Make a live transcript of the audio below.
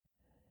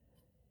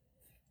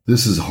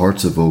This is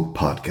Hearts of Oak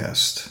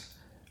Podcast.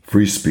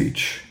 Free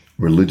speech,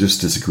 religious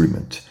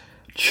disagreement,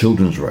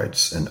 children's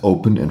rights, and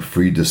open and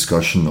free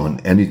discussion on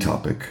any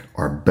topic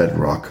are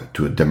bedrock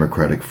to a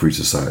democratic free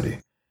society,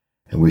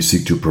 and we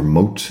seek to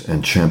promote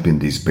and champion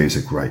these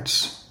basic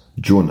rights.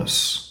 Join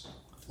us.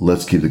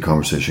 Let's keep the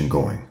conversation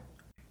going.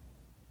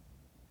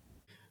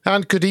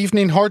 And good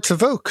evening, Hearts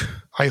of Oak.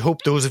 I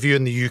hope those of you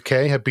in the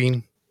UK have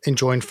been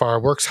enjoying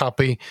fireworks.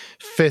 Happy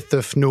 5th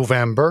of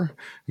November,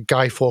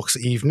 Guy Fawkes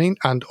evening,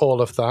 and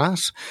all of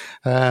that.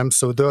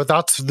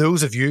 That's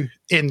those of you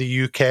in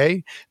the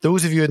UK.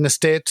 Those of you in the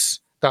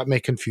States, that may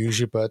confuse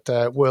you, but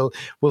we'll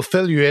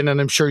fill you in, and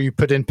I'm sure you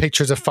put in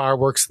pictures of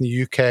fireworks in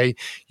the UK,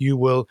 you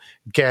will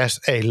get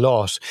a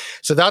lot.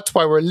 So that's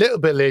why we're a little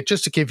bit late,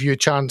 just to give you a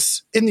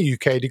chance in the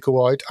UK to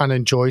go out and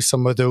enjoy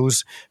some of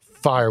those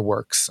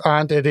fireworks.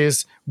 And it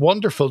is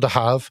wonderful to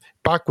have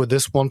back with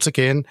us once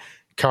again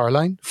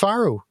Caroline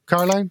Farrow.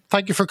 Caroline,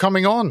 thank you for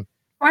coming on.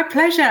 My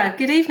pleasure.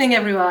 Good evening,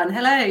 everyone.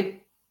 Hello.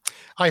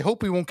 I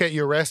hope we won't get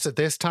you arrested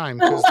this time,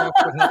 because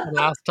that's what happened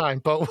last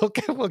time. But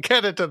we'll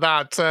get into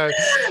that.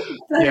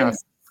 Yeah,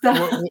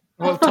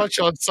 we'll touch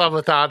on some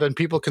of that, and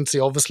people can see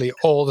obviously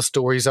all the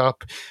stories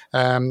up.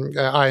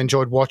 I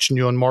enjoyed watching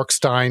you on Mark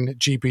Steyn,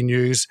 GB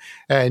News.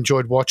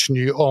 Enjoyed watching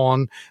you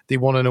on the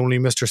one and only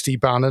Mr.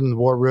 Steve Bannon in the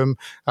War Room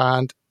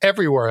and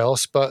everywhere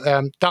else. But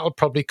that'll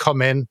probably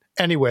come in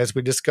anyway as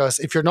we discuss.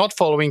 If you're not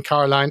following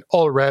Caroline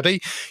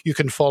already, you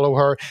can follow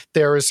her.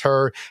 There is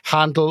her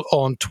handle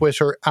on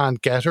Twitter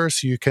and Getter,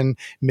 so you can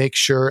make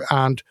sure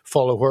and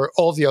follow her.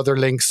 All the other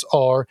links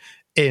are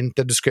in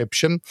the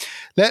description.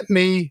 Let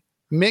me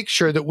make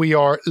sure that we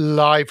are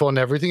live on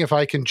everything. If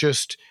I can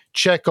just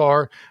check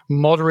our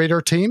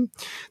moderator team.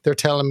 They're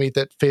telling me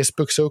that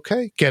Facebook's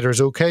okay, Getter's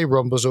okay,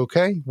 Rumble's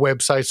okay,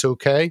 website's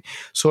okay.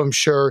 So I'm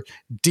sure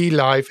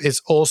DLive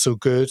is also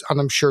good, and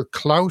I'm sure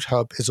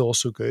CloudHub is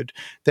also good.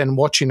 Then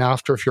watching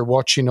after, if you're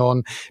watching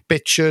on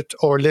BitChute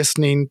or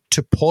listening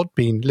to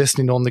Podbean,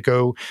 listening on the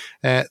go,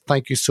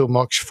 thank you so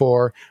much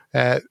for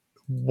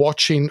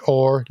watching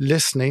or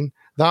listening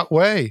that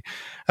way.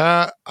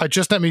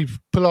 Let me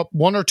pull up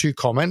one or two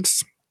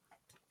comments.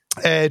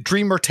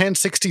 Dreamer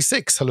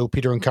 1066, hello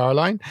Peter and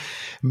Caroline.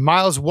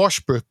 Miles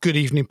Washbrook, good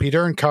evening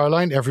Peter and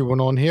Caroline, everyone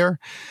on here.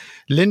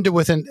 Linda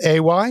with an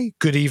AY,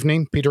 good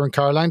evening Peter and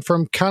Caroline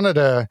from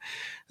Canada.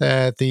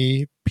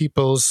 The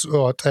People's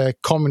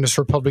Communist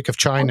Republic of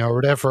China or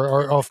whatever,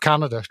 or of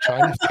Canada.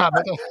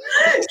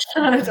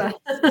 Canada.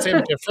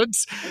 Same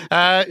difference.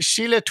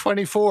 Sheila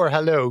 24,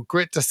 hello.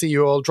 Great to see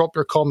you all. Drop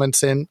your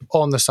comments in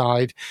on the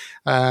side,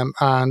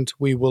 and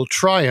we will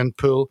try and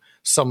pull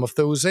some of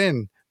those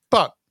in.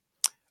 But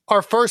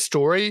our first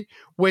story,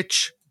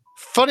 which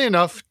funny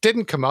enough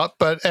didn't come up,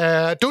 but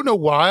I don't know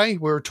why.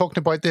 We were talking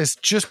about this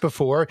just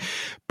before,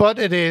 but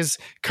it is,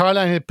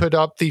 Caroline had put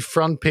up the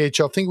front page,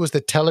 I think it was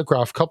the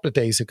Telegraph a couple of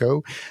days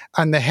ago,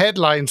 and the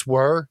headlines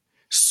were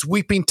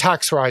sweeping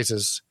tax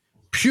rises,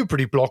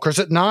 puberty blockers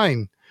at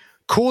 9,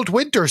 cold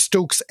winter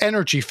stokes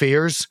energy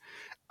fears,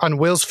 and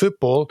Wales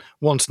football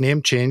wants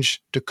name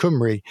change to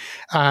Cymru.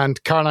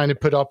 And Caroline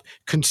had put up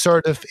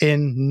conservative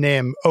in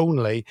name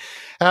only.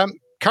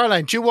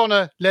 Caroline, do you want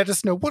to let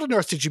us know, what on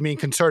earth did you mean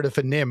conservative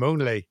in name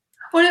only?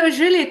 Well, it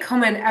was really a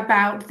comment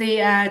about the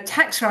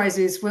tax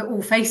rises we're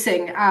all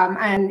facing,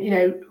 and,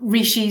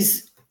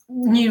 Rishi's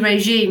new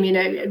regime,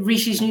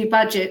 Rishi's new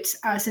budget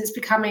since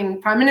becoming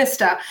Prime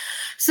Minister.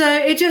 So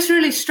it just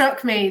really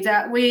struck me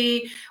that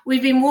we've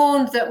been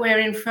warned that we're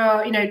in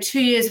for,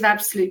 2 years of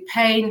absolute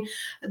pain.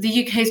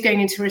 The UK is going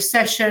into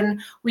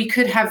recession. We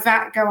could have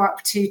VAT go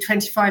up to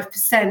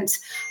 25%.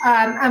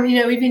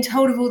 We've been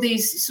told of all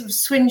these sort of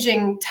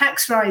swinging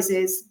tax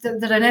rises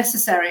that are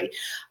necessary.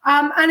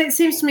 And it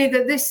seems to me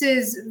that this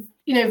is,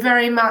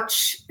 very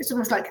much, it's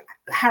almost like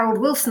Harold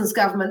Wilson's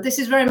government. This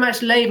is very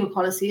much Labour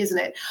policy, isn't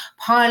it?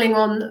 Piling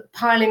on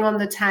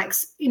the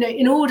tax,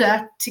 in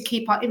order to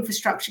keep our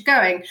infrastructure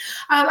going.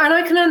 And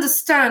I can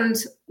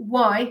understand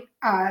why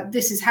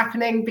this is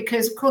happening,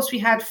 because of course we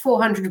had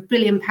 £400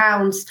 billion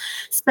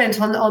spent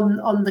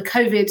on the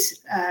COVID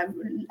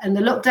and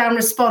the lockdown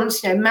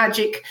response.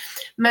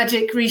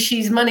 Magic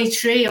Rishi's money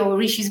tree, or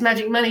Rishi's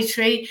magic money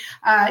tree.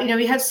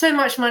 We had so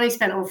much money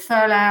spent on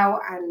furlough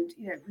and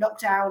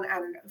lockdown,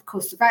 and of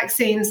course the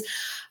vaccines.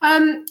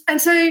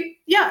 And so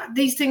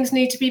these things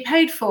need to be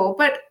paid for,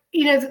 but.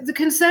 The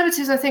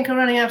Conservatives, I think, are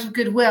running out of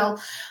goodwill,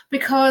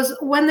 because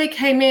when they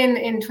came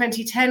in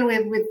 2010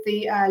 with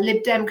the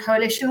Lib Dem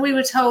coalition, we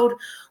were told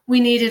we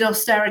needed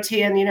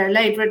austerity, and,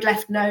 Labour had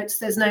left notes,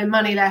 there's no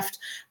money left.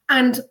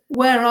 And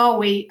where are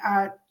we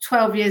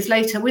 12 years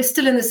later? We're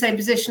still in the same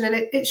position. And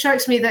it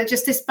strikes me that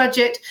just this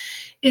budget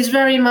is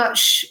very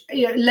much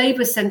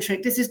Labour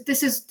centric. This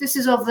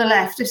is of the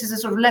left. This is a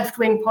sort of left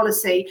wing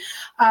policy.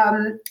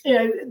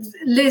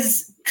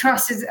 Liz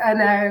Truss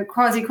and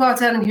Kwasi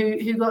Kwarteng,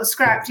 who got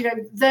scrapped.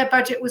 Their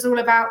budget was all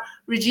about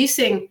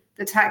reducing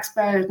the tax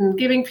burden,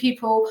 giving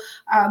people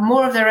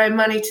more of their own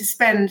money to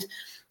spend.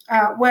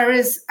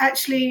 Whereas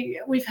actually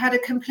we've had a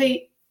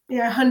complete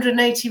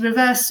 180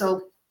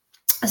 reversal.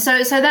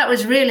 So that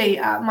was really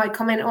my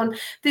comment on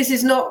this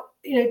is not,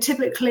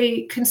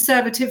 typically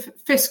conservative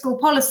fiscal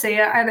policy.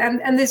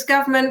 And this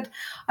government,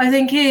 I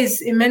think,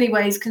 is in many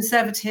ways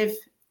conservative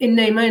in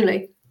name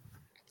only.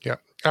 Yeah,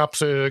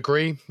 absolutely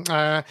agree.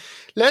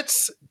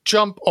 Let's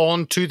jump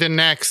on to the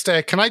next.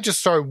 Can I just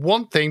start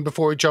one thing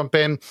before we jump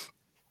in?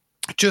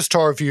 Just to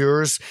our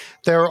viewers,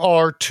 there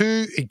are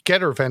 2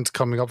 Getter events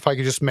coming up, if I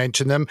could just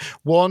mention them.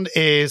 One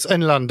is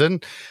in London.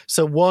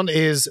 So one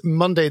is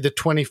Monday the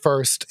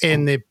 21st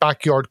in the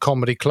Backyard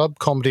Comedy Club,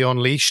 Comedy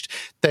Unleashed.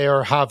 They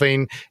are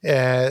having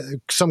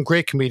some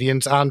great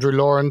comedians, Andrew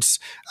Lawrence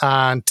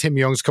and Tim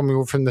Young's coming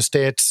over from the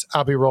States,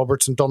 Abby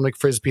Roberts and Dominic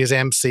Frisby is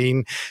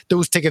emceeing.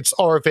 Those tickets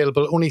are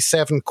available, only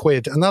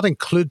 £7, and that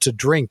includes a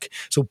drink.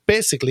 So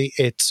basically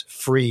it's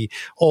free.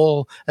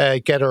 All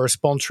Getter are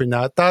sponsoring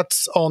that.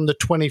 That's on the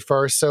 21st.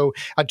 So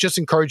I just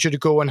encourage you to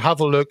go and have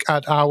a look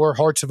at our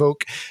Hearts of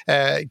Oak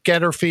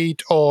Getter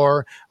feed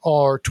or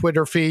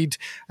Twitter feed,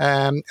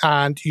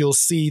 and you'll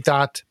see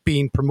that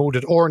being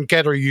promoted, or in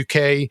Getter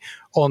UK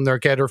on their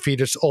Getter feed.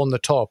 It's on the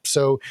top.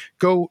 So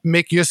go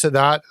make use of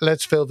that.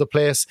 Let's fill the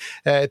place.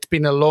 It's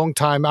been a long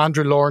time.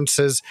 Andrew Lawrence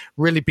has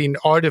really been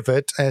out of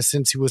it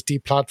since he was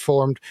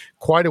deplatformed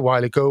quite a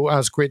while ago. And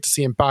it's great to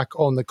see him back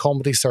on the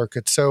comedy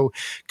circuit. So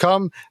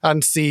come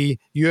and see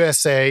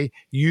USA,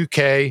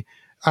 UK,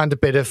 and a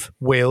bit of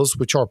Wales,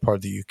 which are part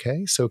of the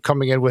UK. So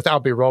coming in with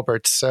Abby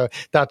Roberts.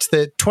 That's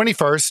the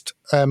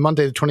 21st,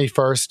 Monday the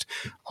 21st,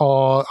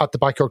 at the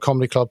Backyard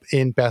Comedy Club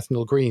in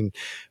Bethnal Green.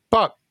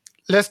 But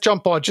let's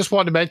jump on. Just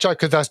want to mention,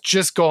 because that's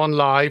just gone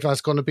live.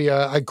 That's going to be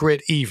a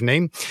great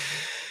evening.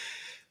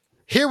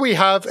 Here we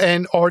have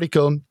an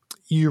article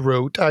you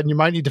wrote, and you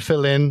might need to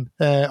fill in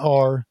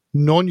our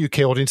non-UK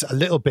audience a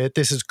little bit.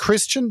 This is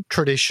Christian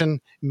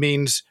tradition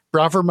means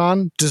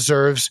Braverman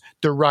deserves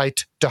the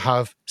right to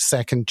have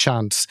second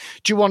chance.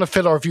 Do you want to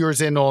fill our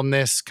viewers in on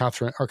this,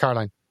 Catherine or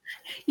Caroline?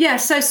 Yeah,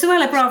 so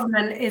Suella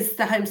Braverman is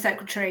the Home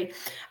Secretary,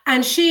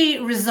 and she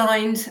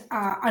resigned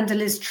under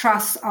Liz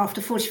Truss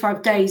after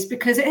 45 days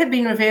because it had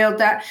been revealed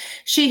that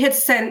she had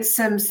sent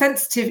some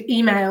sensitive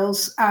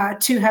emails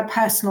to her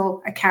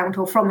personal account,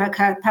 or from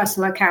her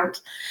personal account.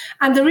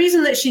 And the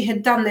reason that she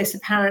had done this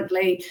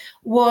apparently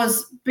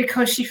was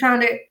because she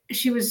found it,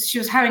 she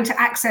was having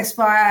to access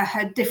via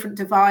her different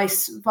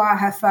device, via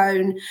her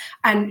phone,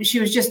 and she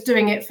was just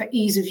doing it for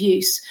ease of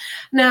use.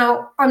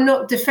 Now, I'm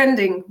not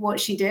defending what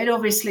she did.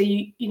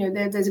 Obviously,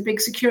 there's a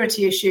big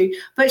security issue,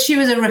 but she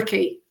was a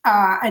rookie,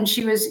 and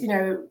she was,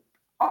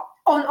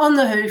 on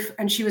the hoof,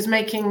 and she was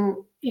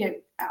making,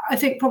 I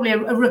think probably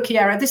a rookie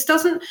error. This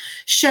doesn't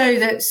show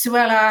that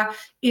Suella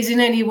is in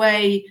any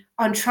way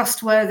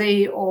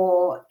untrustworthy,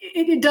 or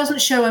it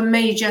doesn't show a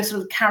major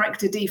sort of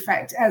character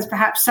defect as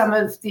perhaps some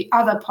of the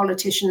other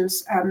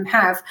politicians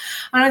have.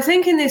 And I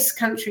think in this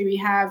country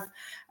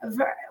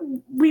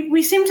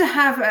we seem to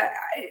have,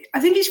 I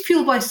think it's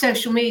fueled by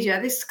social media,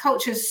 this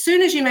culture. As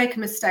soon as you make a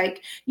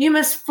mistake, you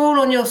must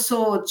fall on your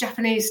sword,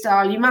 Japanese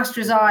style, you must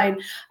resign.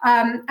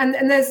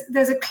 And there's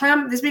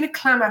been a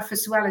clamour for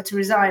Suella to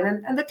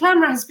resign. And the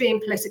clamour has been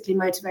politically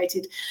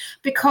motivated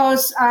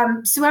because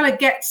Suella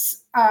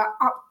gets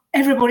up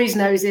everybody's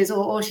noses,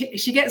 or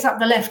she gets up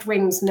the left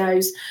wing's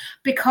nose,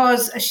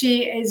 because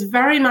she is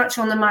very much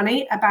on the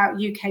money about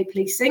UK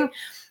policing.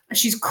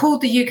 She's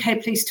called the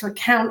UK police to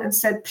account and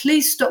said,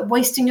 please stop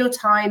wasting your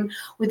time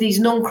with these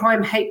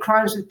non-crime hate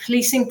crimes, with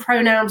policing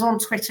pronouns on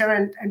Twitter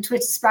and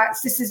Twitter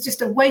spats. This is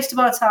just a waste of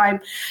our time.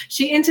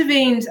 She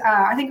intervened,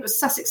 I think it was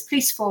Sussex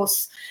Police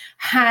Force,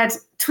 had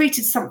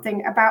tweeted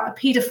something about a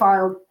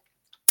paedophile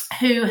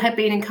who had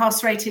been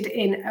incarcerated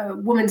in a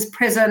women's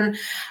prison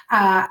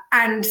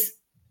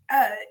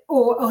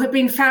or had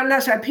been found,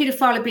 that's right, a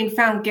paedophile had been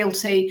found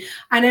guilty,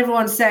 and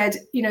everyone said,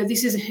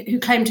 this is, who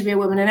claimed to be a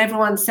woman, and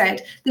everyone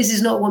said, this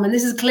is not a woman,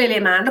 this is clearly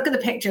a man. Look at the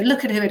picture,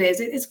 look at who it is.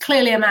 It's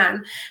clearly a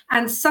man.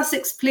 And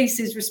Sussex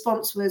Police's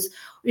response was,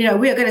 we are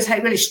going to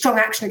take really strong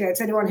action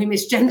against anyone who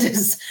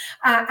misgenders.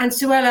 And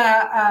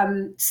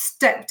Suella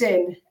stepped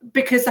in,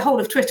 because the whole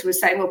of Twitter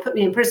was saying, well, put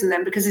me in prison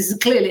then, because this is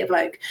clearly a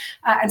bloke.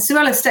 And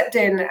Suella stepped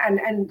in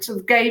and sort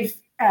of gave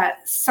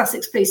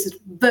Sussex Police a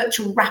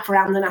virtual wrap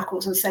around the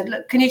knuckles and said,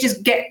 look, can you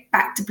just get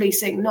back to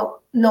policing,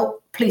 not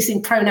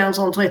policing pronouns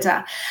on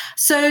Twitter?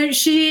 So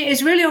she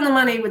is really on the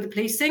money with the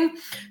policing.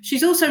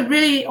 She's also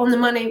really on the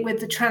money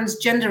with the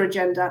transgender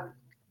agenda.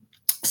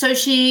 So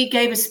she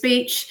gave a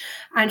speech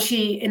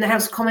in the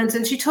House of Commons,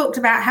 and she talked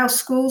about how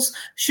schools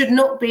should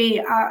not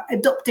be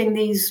adopting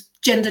these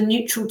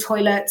gender-neutral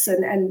toilets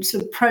and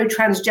sort of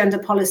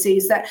pro-transgender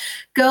policies, that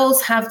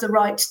girls have the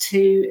right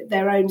to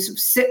their own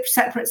sort of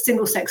separate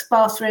single-sex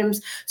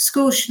bathrooms.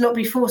 Schools should not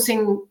be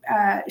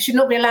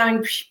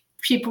allowing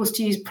pupils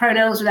to use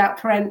pronouns without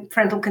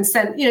parental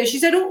consent. She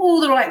said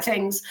all the right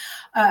things,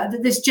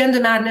 that this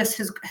gender madness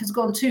has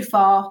gone too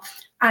far.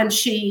 And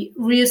she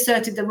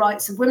reasserted the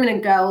rights of women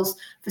and girls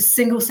for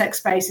single-sex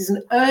spaces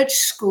and urged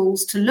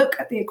schools to look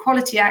at the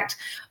Equality Act,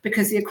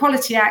 because the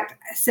Equality Act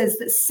says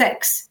that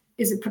sex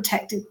is a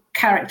protected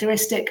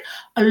characteristic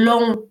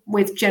along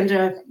with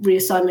gender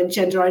reassignment,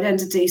 gender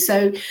identity.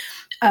 So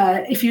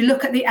if you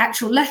look at the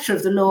actual letter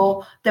of the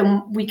law,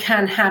 then we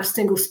can have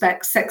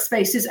single-sex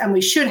spaces, and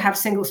we should have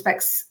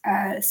single-sex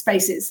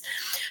spaces.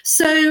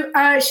 So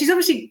she's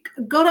obviously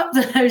got up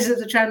the nose of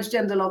the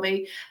transgender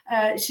lobby.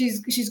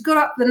 She's got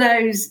up the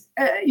nose,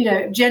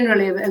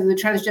 generally of the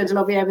transgender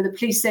lobby over the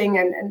policing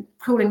and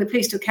calling the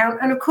police to account.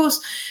 And of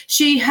course,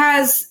 she's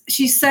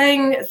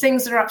saying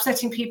things that are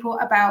upsetting people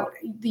about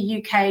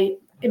the UK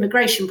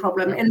immigration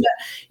problem, in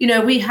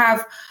that, we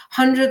have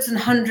hundreds and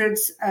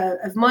hundreds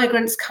of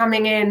migrants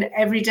coming in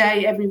every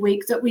day, every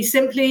week, that we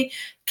simply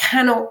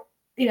cannot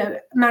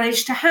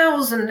manage to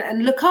house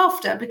and look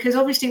after, because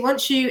obviously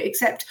once you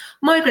accept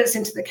migrants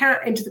into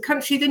the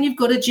country, then you've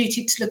got a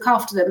duty to look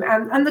after them,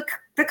 and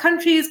the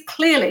country is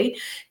clearly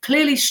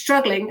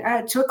struggling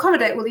to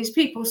accommodate all these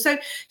people. So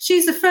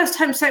she's the first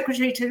Home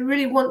Secretary to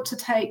really want to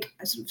take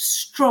a sort of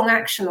strong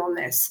action on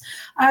this.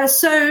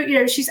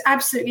 She's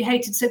absolutely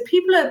hated. So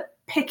people are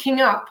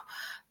picking up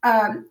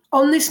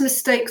on this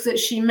mistake that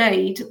she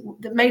made,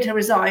 that made her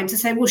resign, to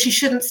say, well, she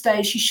shouldn't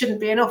stay, she shouldn't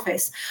be in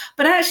office.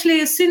 But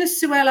actually, as soon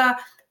as Suella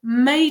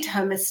made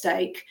her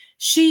mistake,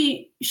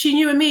 she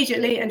knew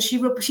immediately, and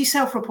she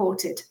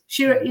self-reported.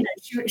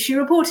 She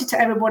reported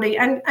to everybody,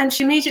 and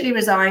she immediately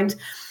resigned.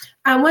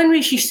 And when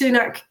Rishi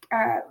Sunak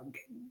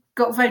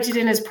got voted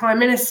in as Prime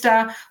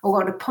Minister, or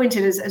got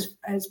appointed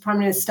as Prime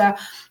Minister,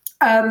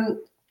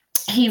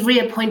 he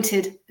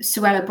reappointed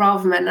Suella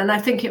Braverman, and I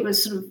think it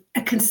was sort of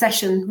a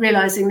concession,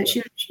 realizing that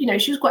she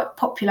was quite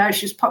popular,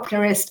 she was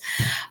popularist,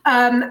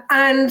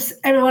 and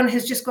everyone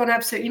has just gone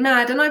absolutely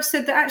mad. And I've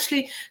said that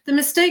actually the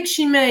mistake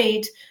she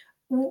made,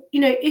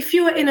 if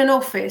you were in an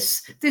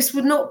office, this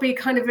would not be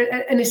kind of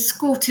an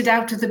escorted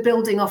out of the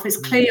building office,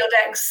 clear your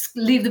decks,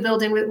 leave the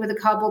building with a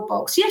cardboard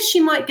box. Yes, she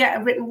might get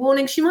a written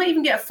warning. She might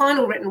even get a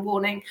final written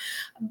warning.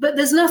 But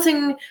there's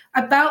nothing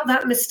about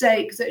that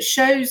mistake that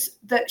shows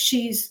that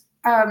she's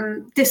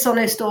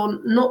dishonest or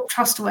not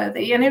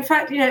trustworthy. And in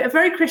fact, a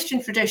very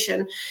Christian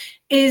tradition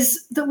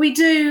is that we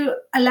do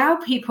allow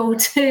people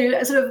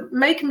to sort of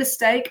make a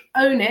mistake,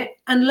 own it,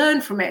 and learn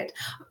from it.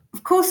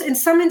 Of course, in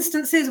some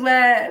instances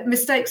where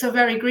mistakes are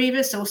very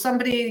grievous, or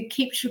somebody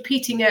keeps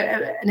repeating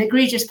an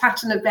egregious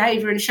pattern of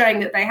behaviour and showing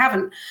that they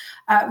haven't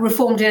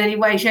reformed in any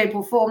way, shape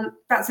or form,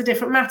 that's a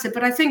different matter.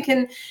 But I think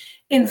in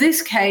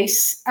this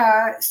case,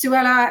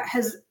 Suella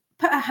has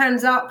put her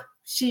hands up.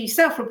 She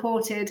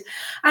self-reported.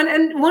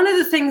 And one of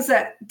the things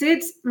that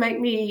did make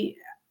me,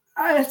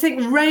 I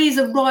think, raise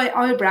a right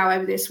eyebrow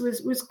over this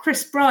was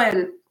Chris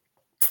Bryant,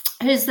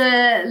 who's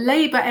the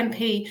Labour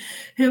MP,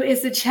 who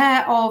is the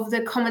chair of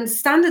the Common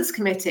Standards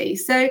Committee.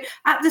 So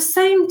at the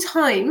same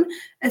time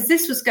as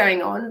this was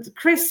going on,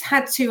 Chris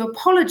had to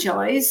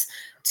apologise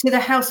to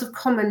the House of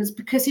Commons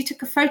because he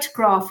took a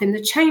photograph in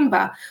the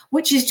chamber,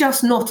 which is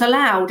just not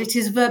allowed. It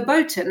is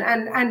verboten,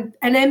 and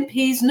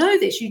MPs know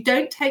this. You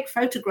don't take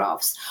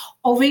photographs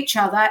of each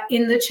other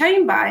in the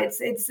chamber.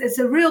 It's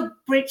a real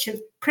breach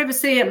of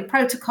privacy and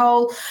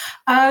protocol.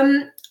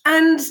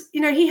 And,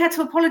 he had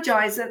to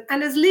apologise.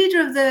 And as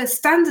leader of the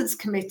Standards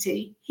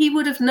Committee, he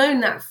would have known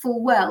that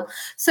full well.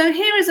 So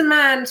here is a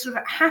man sort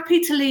of happy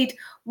to lead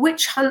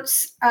witch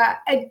hunts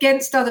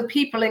against other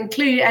people, and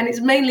it's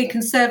mainly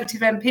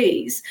Conservative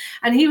MPs.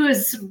 And he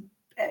was,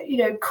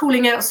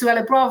 calling out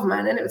Suella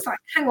Braverman. And it was like,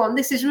 hang on,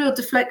 this is real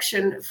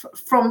deflection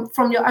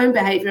from your own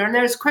behaviour. And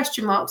there's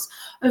question marks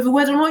over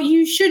whether or not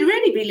you should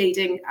really be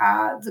leading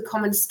the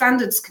Common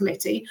Standards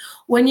Committee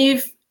when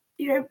you've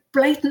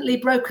blatantly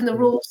broken the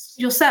rules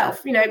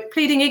yourself.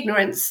 Pleading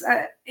ignorance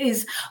I'm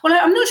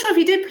not sure if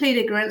he did plead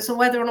ignorance or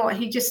whether or not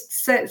he just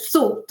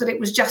thought that it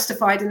was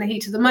justified in the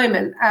heat of the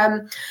moment.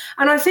 And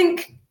I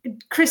think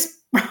Chris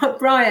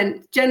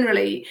Bryant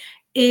generally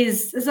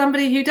is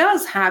somebody who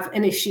does have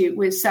an issue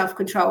with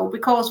self-control,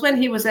 because when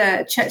he was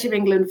a Church of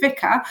England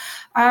vicar,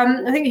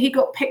 I think he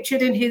got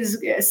pictured in his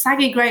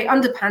saggy grey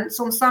underpants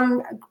on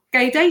some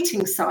gay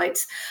dating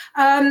sites.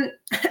 And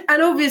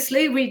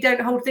obviously we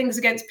don't hold things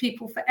against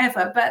people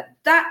forever, but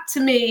that to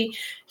me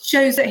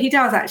shows that he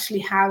does actually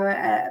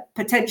have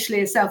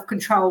potentially a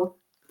self-control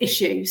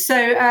issue. So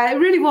it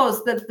really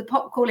was the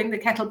pot calling the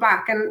kettle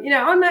black. And,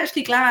 I'm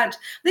actually glad,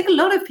 I think a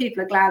lot of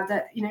people are glad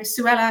that,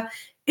 Suella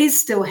is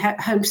still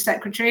Home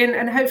Secretary,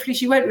 and hopefully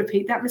she won't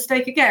repeat that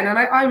mistake again. And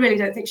I really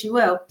don't think she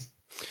will.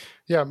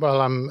 Yeah,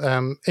 well,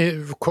 I'm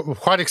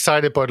quite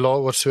excited about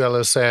what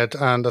Suella said,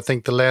 and I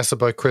think the less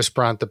about Chris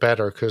Bryant, the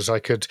better, because I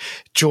could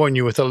join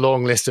you with a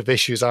long list of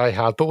issues I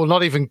have, but we'll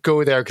not even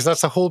go there because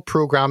that's a whole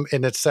program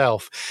in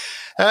itself.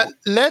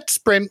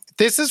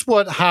 This is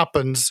what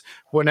happens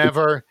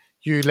whenever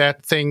you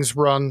let things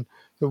run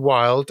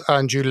wild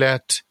and you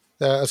let...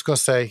 I was going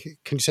to say,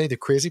 can you say the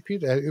crazy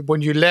people?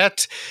 When you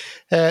let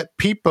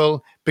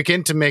people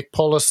begin to make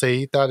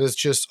policy that is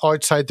just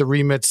outside the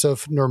remits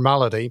of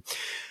normality.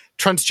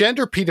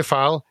 Transgender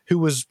paedophile who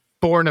was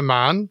born a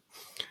man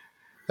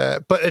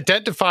but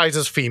identifies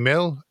as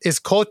female is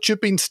caught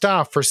duping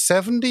staff for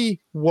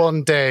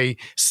 71-day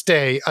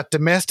stay at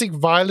domestic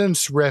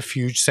violence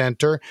refuge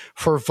centre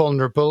for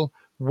vulnerable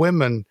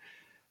women.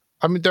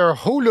 I mean, there are a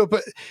whole lot,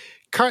 but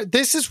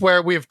this is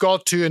where we've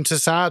got to in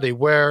society,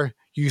 where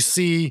you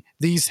see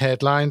these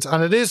headlines,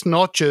 and it is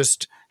not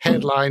just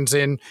headlines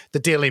in the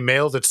Daily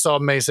Mail that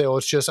some may say, oh,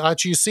 it's just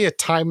actually you see it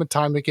time and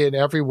time again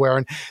everywhere.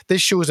 And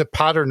this shows a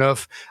pattern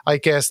of, I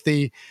guess,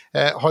 the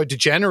how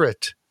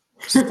degenerate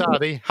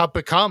society have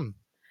become.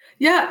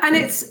 Yeah, and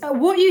it's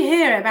what you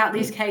hear about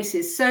these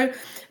cases. So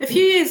a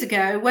few years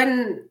ago,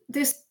 when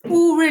this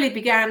all really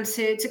began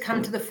to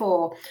come to the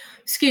fore,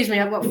 excuse me,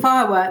 I've got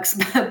fireworks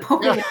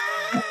popping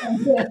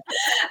up.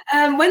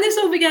 When this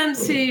all began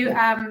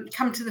to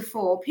come to the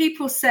fore,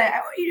 people said,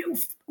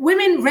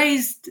 women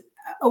raised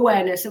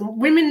awareness and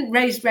women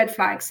raised red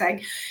flags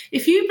saying,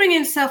 if you bring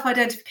in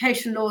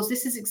self-identification laws,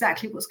 this is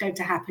exactly what's going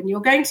to happen. You're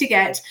going to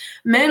get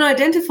men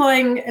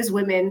identifying as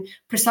women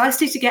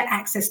precisely to get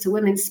access to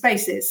women's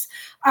spaces.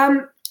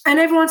 And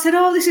everyone said,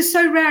 oh, this is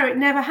so rare, it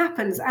never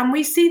happens. And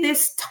we see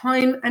this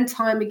time and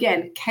time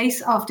again,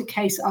 case after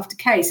case after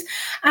case.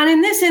 And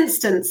in this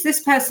instance, this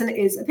person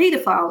is a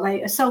paedophile.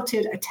 They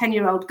assaulted a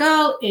 10-year-old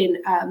girl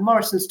in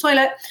Morrison's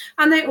toilet,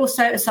 and they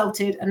also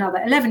assaulted another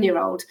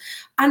 11-year-old.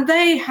 And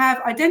they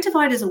have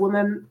identified as a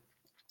woman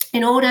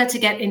in order to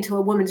get into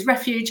a women's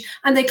refuge,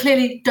 and they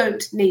clearly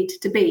don't need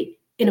to be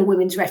in a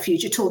women's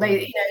refuge at all.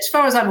 They, as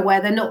far as I'm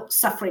aware, they're not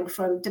suffering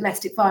from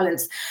domestic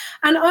violence.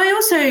 And I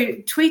also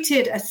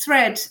tweeted a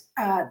thread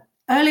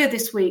earlier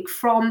this week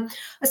from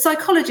a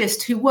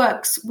psychologist who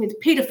works with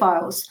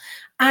paedophiles.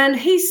 And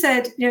he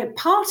said,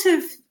 part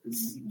of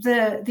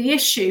the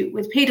issue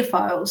with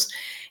paedophiles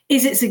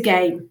is it's a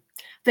game.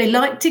 They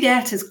like to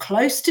get as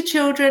close to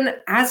children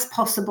as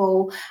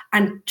possible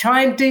and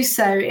try and do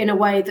so in a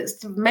way that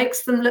sort of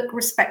makes them look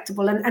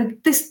respectable.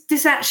 And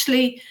this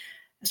actually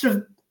sort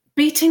of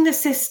beating the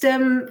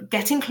system,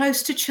 getting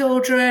close to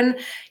children,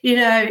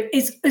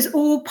 is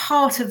all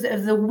part of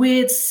the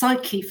weird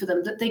psyche for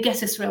them, that they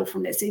get a thrill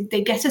from this.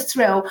 They get a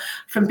thrill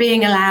from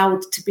being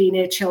allowed to be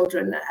near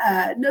children,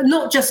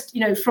 not just,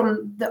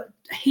 from the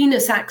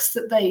heinous acts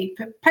that they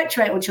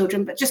perpetuate on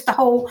children, but just the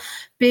whole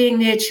being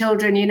near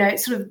children, it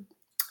sort of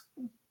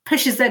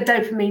pushes their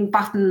dopamine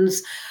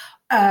buttons.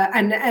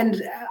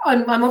 And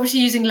I'm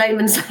obviously using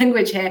layman's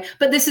language here,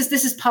 but this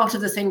is part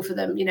of the thing for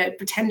them,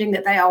 pretending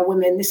that they are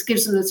women. This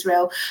gives them the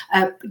thrill,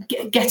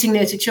 getting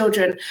near to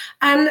children.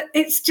 And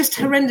it's just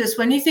horrendous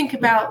when you think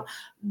about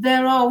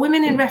there are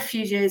women in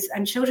refuges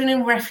and children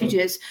in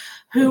refuges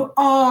who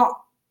are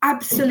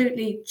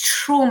absolutely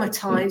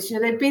traumatized.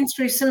 They've been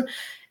through some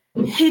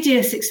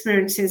hideous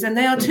experiences and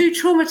they are too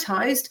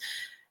traumatized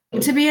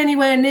to be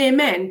anywhere near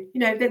men.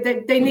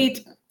 They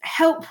need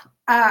help.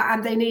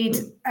 And they need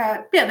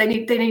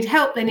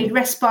help, they need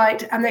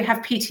respite, and they have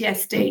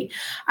PTSD.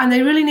 And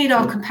they really need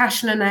our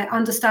compassion and our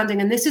understanding.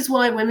 And this is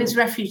why women's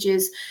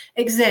refuges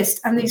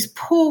exist. And these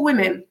poor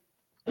women,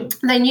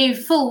 they knew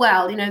full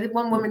well,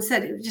 one woman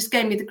said, it just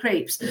gave me the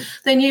creeps.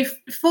 They knew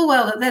full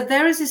well that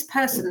there is this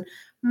person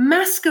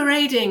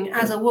masquerading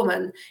as a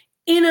woman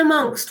in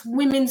amongst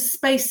women's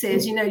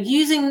spaces,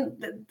 using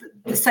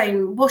the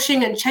same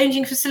washing and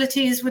changing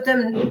facilities with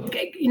them,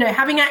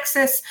 having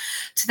access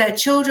to their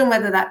children,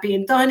 whether that be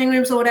in dining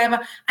rooms or whatever,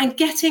 and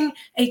getting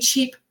a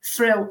cheap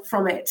thrill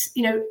from it,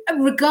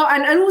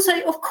 and also,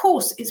 of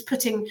course, it's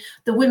putting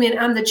the women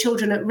and the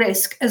children at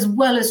risk as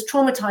well as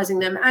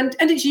traumatizing them. And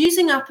it's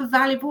using up a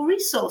valuable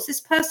resource.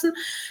 This person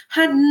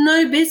had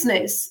no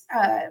business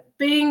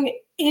being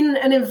in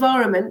an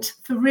environment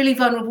for really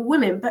vulnerable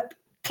women, but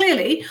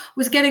clearly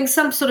was getting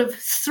some sort of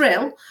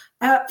thrill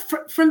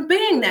from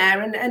being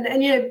there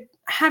and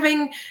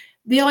having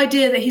the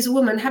idea that he's a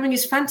woman, having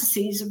his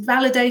fantasies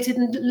validated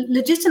and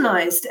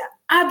legitimized.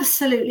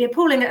 Absolutely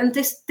appalling. And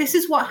this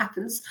is what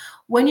happens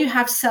when you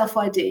have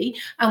self-ID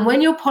and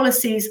when your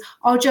policies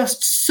are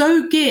just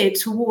so geared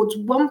towards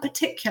one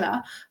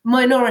particular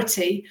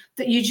minority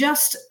that you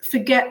just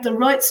forget the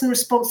rights and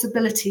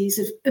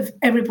responsibilities of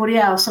everybody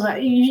else.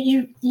 And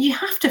you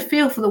have to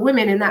feel for the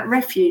women in that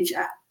refuge.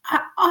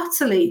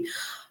 Utterly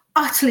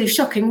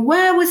shocking.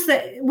 Where was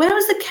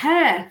the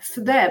care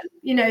for them?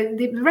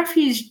 The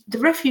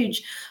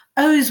refuge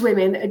owes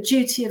women a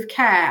duty of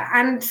care.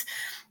 And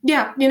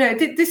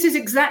this is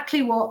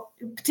exactly what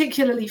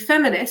particularly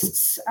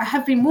feminists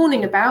have been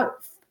warning about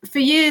for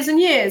years and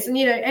years. And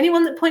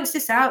anyone that points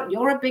this out,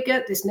 you're a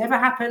bigot, this never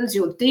happens,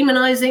 you're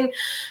demonizing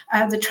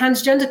the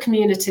transgender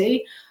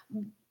community.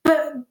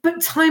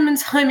 But time and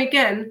time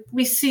again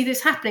we see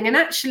this happening. And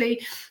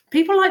actually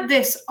people like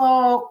this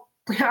are,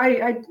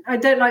 I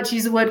don't like to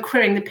use the word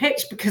queering the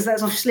pitch because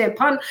that's obviously a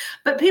pun,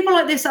 but people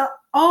like this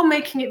are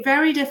making it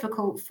very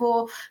difficult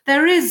for,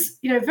 there is,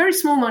 a very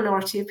small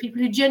minority of people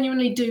who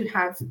genuinely do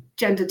have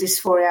gender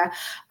dysphoria.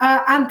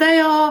 And they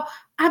are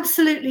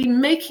absolutely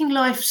making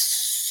life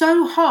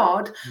so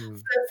hard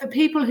for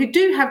people who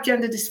do have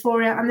gender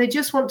dysphoria and they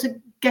just want to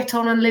get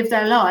on and live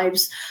their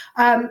lives.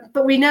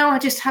 But we now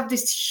just have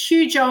this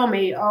huge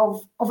army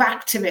of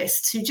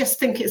activists who just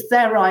think it's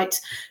their right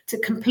to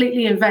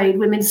completely invade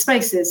women's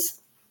spaces.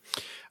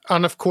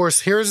 And of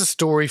course, here's a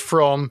story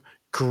from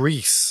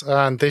Greece,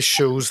 and this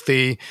shows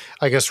the,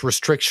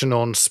 restriction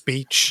on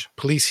speech,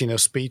 policing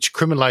of speech,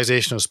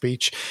 criminalization of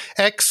speech.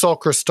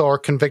 Ex-soccer star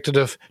convicted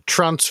of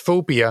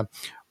transphobia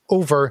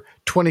over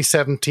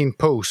 2017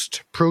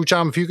 post.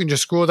 Projam, if you can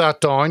just scroll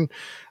that down,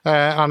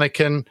 and I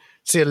can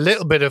see a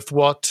little bit of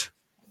what.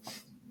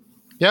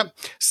 Yep.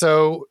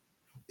 So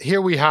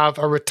here we have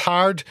a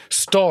retired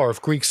star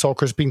of Greek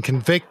soccer has been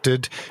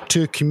convicted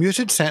to a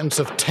commuted sentence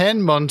of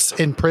 10 months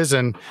in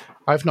prison.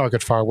 I've now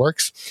got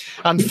fireworks,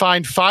 and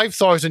fined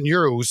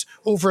 €5,000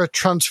 over a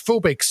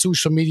transphobic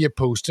social media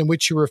post in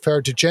which he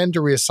referred to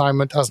gender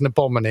reassignment as an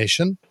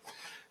abomination.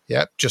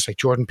 Yeah, just like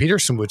Jordan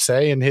Peterson would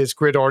say in his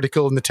great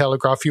article in the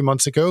Telegraph a few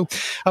months ago,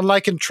 and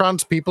likened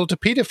trans people to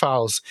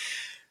paedophiles.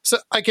 So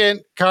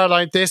again,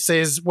 Caroline, this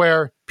is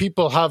where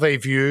people have a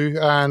view,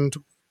 and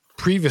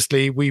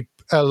previously we've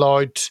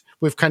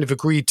kind of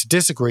agreed to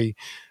disagree.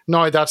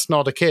 Now that's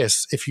not the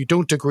case. If you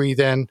don't agree,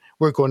 then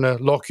we're going to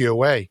lock you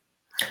away.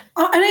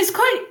 And it's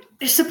quite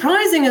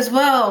surprising as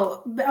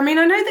well. I mean,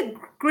 I know that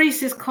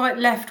Greece is quite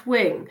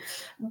left-wing,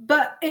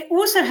 but it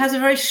also has a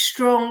very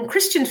strong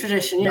Christian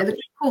tradition, the Greek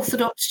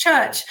Orthodox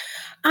Church.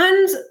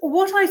 And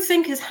what I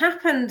think has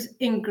happened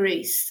in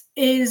Greece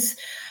is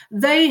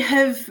they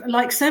have,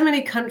 like so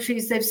many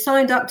countries, they've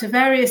signed up to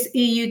various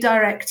EU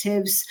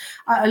directives.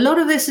 A lot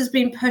of this has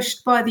been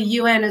pushed by the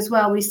UN as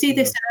well. We see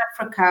this in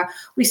Africa.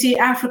 We see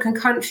African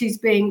countries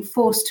being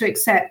forced to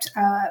accept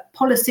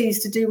policies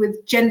to do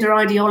with gender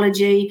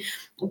ideology,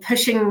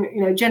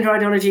 pushing, gender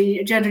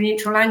ideology, gender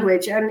neutral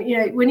language. And,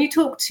 when you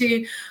talk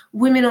to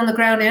women on the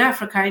ground in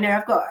Africa,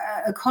 I've got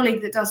a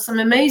colleague that does some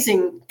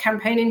amazing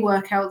campaigning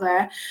work out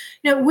there.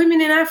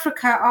 Women in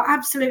Africa are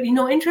absolutely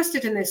not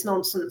interested in this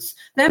nonsense.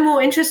 They're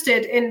more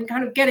interested in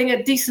kind of getting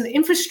a decent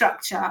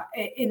infrastructure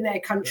in their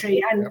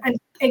country and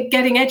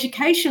getting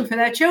education for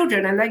their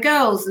children and their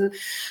girls, and,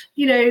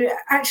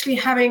 actually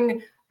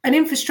having an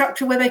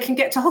infrastructure where they can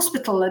get to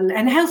hospital and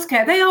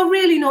healthcare. They are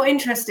really not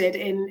interested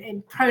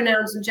in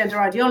pronouns and gender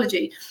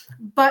ideology.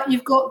 But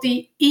you've got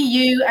the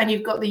EU and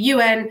you've got the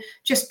UN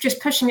just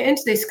pushing it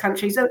into these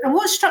countries. And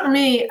what struck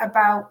me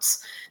about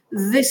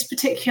this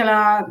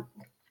particular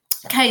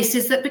case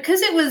is that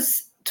because it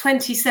was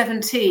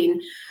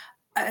 2017,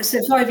 so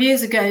 5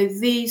 years ago,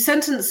 the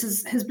sentence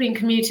has been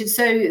commuted.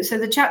 So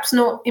the chap's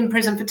not in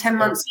prison for 10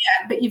 months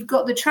yet, but you've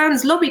got the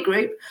trans lobby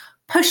group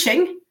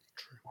pushing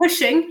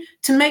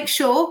to make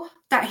sure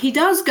that he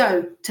does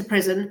go to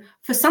prison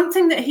for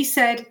something that he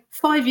said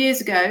 5 years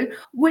ago,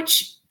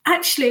 which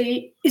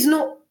actually is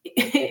not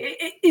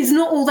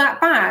all that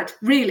bad,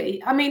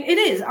 really. I mean, it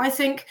is. I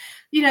think,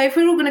 if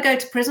we're all going to go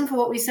to prison for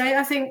what we say,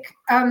 I think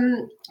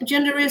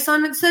gender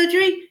reassignment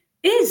surgery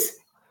is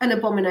an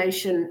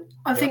abomination.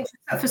 I think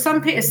for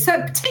some people,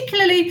 so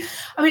particularly,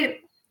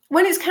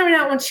 when it's carried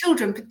out on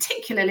children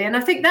particularly, and I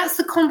think that's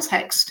the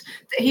context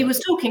that he was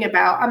talking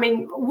about. I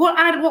mean,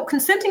 what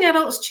consenting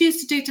adults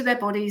choose to do to their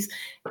bodies,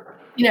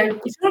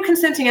 if you're a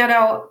consenting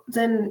adult,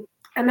 then,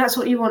 and that's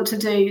what you want to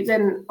do,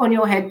 then on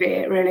your head be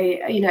it,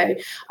 really.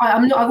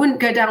 I wouldn't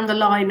go down the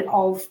line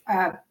of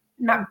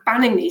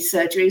banning these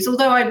surgeries,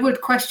 although I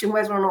would question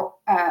whether or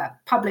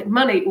not public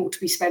money ought to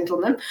be spent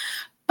on them.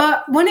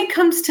 But when it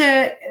comes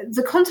to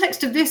the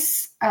context of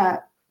this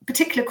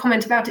particular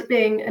comment about it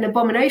being an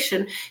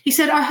abomination, he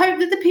said, I hope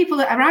that the people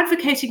that are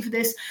advocating for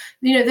this,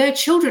 their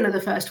children are the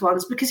first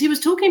ones, because he was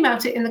talking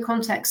about it in the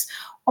context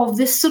of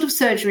this sort of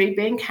surgery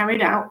being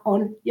carried out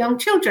on young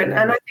children.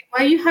 And I think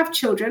where you have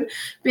children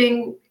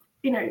being,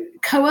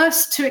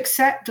 coerced to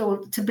accept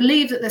or to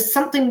believe that there's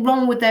something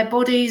wrong with their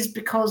bodies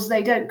because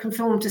they don't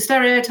conform to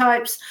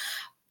stereotypes,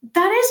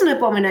 that is an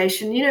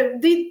abomination.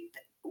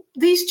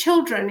 These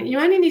children, you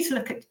only need to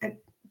look at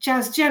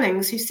Jazz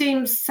Jennings, who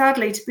seems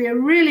sadly to be a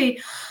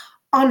really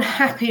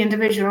unhappy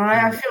individual.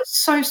 I feel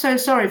so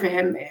sorry for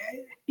him.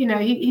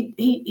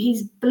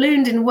 He's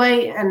ballooned in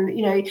weight,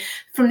 and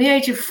from the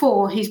age of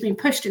 4, he's been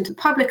pushed into the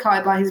public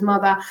eye by his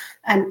mother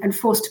and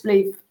forced to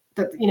believe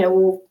that,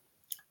 or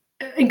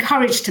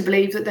encouraged to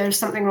believe that there's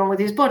something wrong with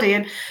his body.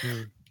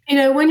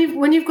 And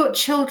when you've got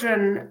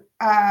children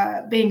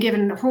being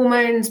given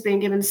hormones, being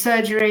given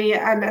surgery,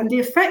 and the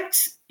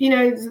effect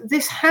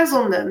this has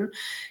on them,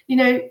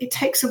 it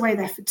takes away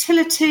their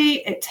fertility,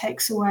 it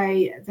takes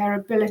away their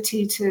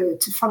ability to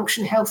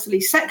function healthily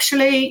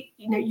sexually.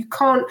 You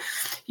can't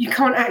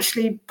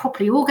actually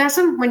properly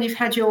orgasm when you've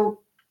had your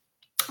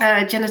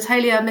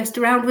genitalia messed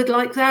around with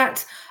like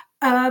that.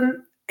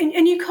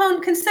 And you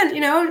can't consent.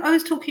 I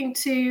was talking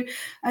to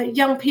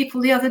young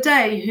people the other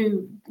day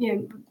who,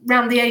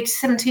 around the age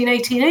 17,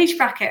 18 age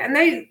bracket, and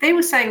they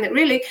were saying that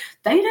really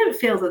they don't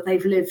feel that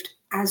they've lived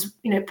as,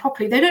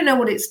 properly. They don't know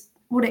what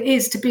it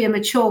is to be a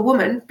mature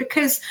woman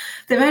because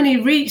they've only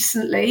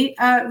recently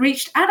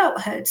reached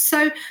adulthood.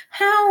 So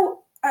how,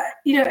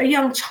 a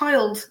young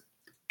child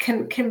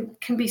can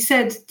be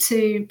said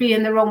to be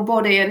in the wrong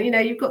body, and,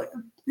 you've got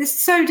this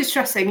so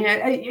distressing,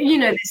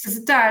 this as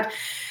a dad.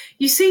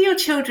 You see your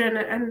children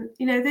and,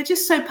 they're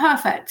just so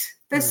perfect.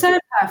 They're so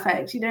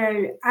perfect,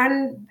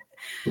 and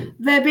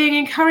they're being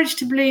encouraged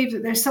to believe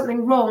that there's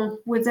something wrong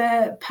with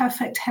their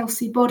perfect,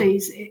 healthy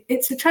bodies.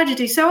 It's a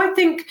tragedy. So I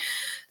think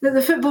that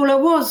the footballer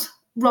was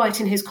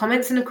right in his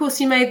comments. And of course,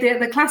 he made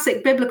the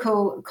classic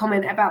biblical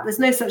comment about there's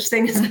no such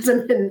thing as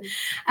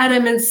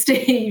Adam and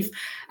Eve.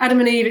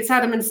 It's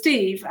Adam and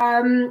Steve.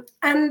 And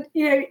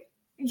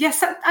yes,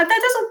 that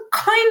doesn't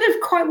kind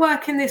of quite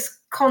work in this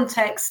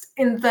context,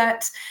 in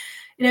that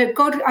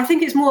God, I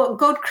think it's more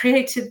God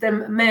created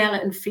them male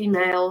and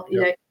female.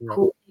 He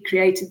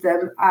created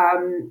them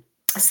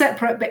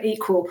separate but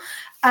equal,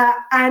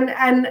 and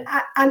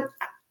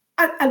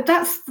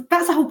that's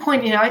the whole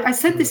point. I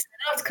said this in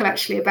an article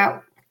actually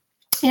about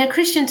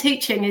Christian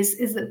teaching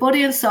is that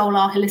body and soul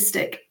are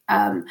holistic,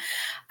 and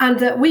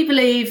that we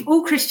believe,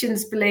 all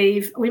Christians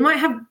believe, we might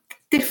have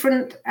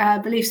different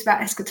beliefs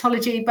about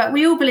eschatology, but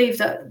we all believe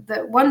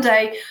that one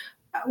day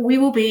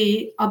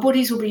our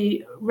bodies will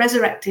be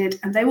resurrected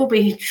and they will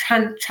be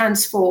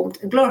transformed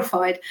and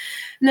glorified.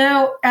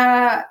 Now,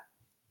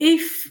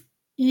 if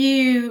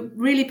you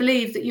really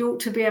believe that you ought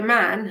to be a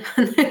man,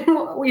 and then,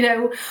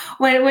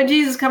 when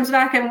Jesus comes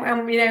back and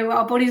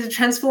our bodies are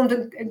transformed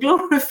and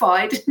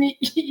glorified,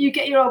 you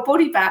get your old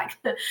body back.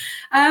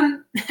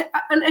 And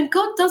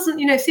God doesn't,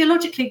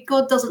 theologically,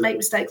 God doesn't make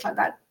mistakes like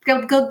that.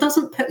 God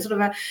doesn't put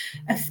sort of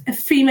a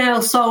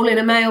female soul in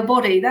a male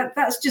body.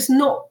 That's just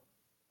not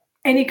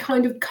any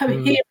kind of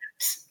coherent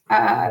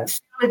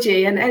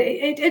theology, and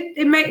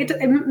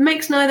it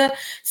makes neither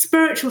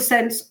spiritual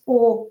sense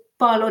or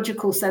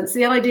biological sense.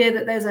 The idea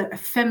that there's a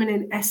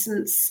feminine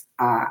essence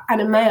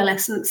and a male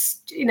essence,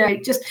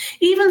 just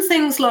even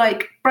things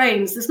like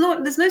brains. There's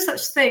no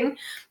such thing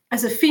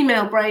as a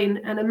female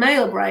brain and a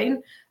male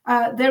brain.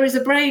 There is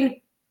a brain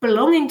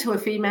belonging to a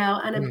female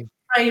and a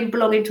brain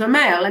belonging to a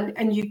male,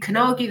 and you can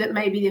argue that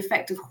maybe the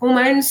effect of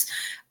hormones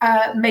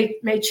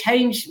may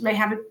change, may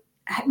have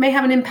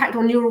an impact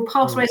on neural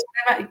pathways.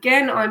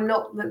 Again, I'm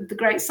not the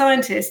great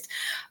scientist,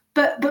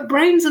 but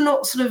brains are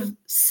not sort of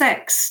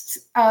sexed.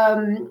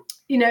 A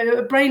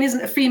brain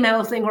isn't a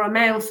female thing or a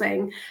male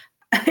thing.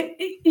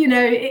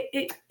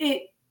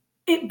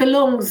 It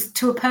belongs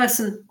to a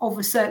person of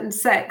a certain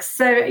sex.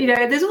 So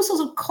there's all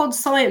sorts of cod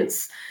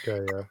science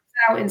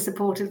out in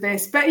support of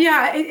this. But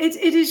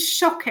it is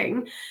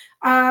shocking.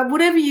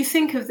 Whatever you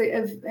think of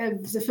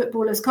the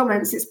footballer's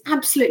comments, it's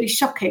absolutely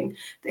shocking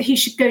that he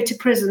should go to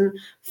prison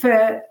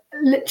for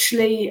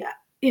literally,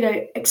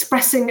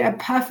 expressing a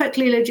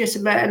perfectly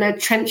legitimate and a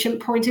trenchant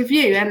point of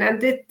view.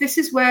 And this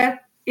is where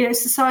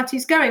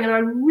society's going. And I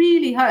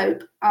really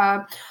hope,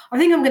 I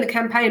think I'm going to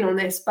campaign on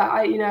this, but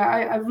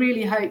I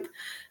really hope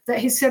that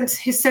his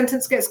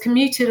sentence gets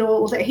commuted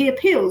or that he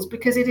appeals,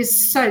 because it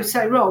is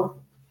so wrong.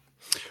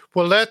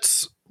 Well,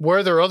 that's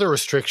where there are other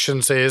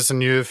restrictions is,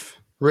 and you've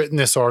written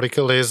this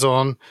article, is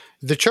on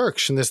the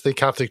church, and this is the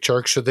Catholic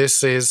Church. So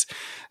this is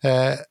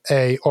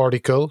a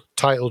article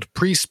titled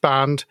 "Priest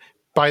Banned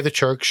by the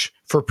Church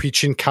for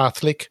Preaching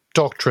Catholic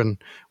Doctrine.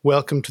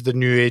 Welcome to the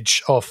New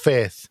Age of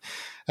Faith."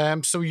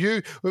 So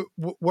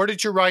where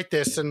did you write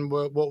this, and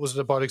what was it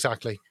about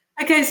exactly?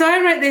 Okay, so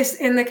I wrote this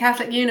in the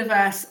Catholic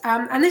Universe,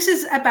 and this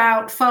is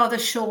about Father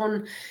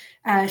Sean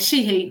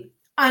Sheehy,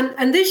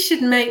 and this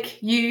should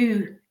make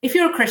you, if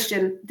you're a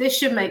Christian, this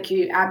should make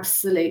you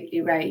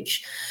absolutely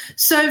rage.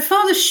 So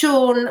Father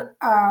Sean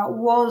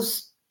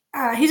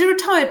he's a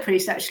retired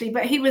priest actually,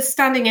 but he was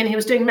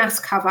doing mass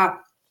cover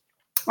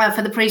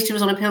for the priest who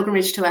was on a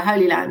pilgrimage to a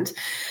Holy Land,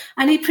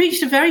 and he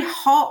preached a very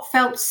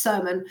heartfelt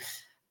sermon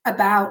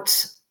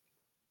about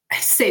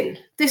sin.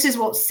 This is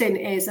what sin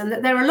is, and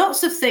that there are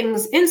lots of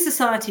things in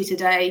society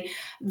today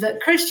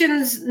that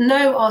Christians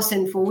know are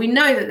sinful. We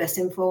know that they're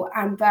sinful,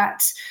 and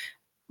that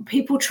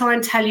people try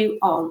and tell you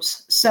aren't.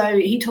 So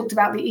he talked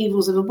about the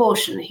evils of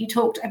abortion. He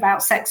talked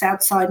about sex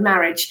outside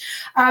marriage,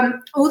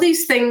 all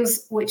these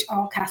things which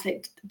are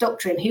Catholic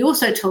doctrine. He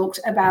also talked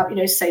about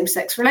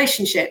same-sex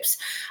relationships,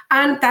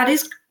 and that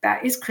is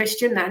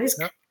Christian. That is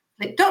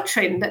Catholic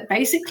doctrine, that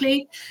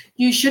basically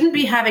you shouldn't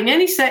be having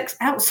any sex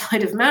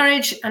outside of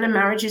marriage, and a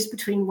marriage is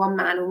between one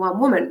man and one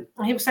woman.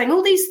 And he was saying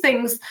all these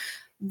things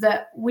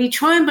that we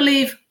try and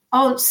believe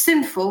aren't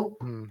sinful,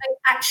 they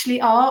actually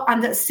are,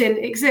 and that sin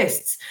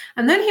exists.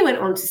 And then he went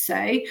on to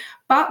say,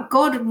 but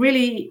God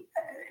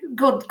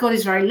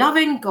is very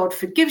loving. God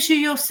forgives you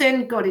your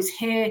sin. God is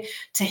here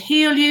to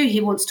heal you. He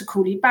wants to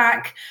call you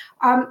back.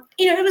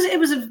 It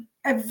was a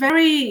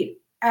very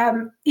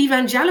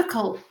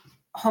evangelical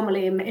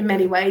homily in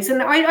many ways.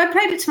 And I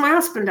played it to my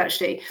husband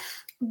actually,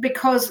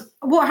 because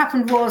what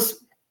happened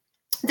was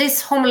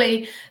this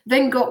homily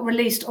then got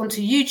released onto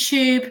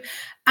YouTube.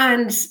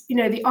 And,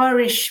 the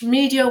Irish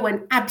media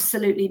went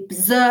absolutely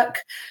berserk.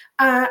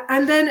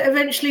 And then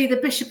eventually the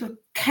Bishop of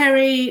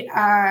Kerry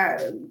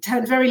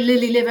turned very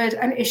lily-livered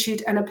and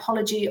issued an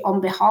apology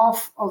on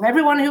behalf of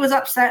everyone who was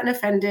upset and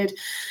offended,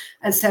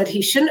 and said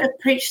he shouldn't have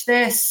preached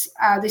this.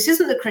 This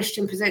isn't the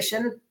Christian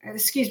position.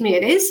 Excuse me,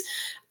 it is.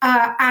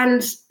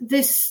 And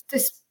this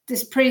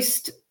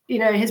priest,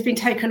 has been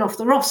taken off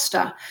the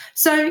roster.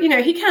 So,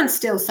 he can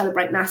still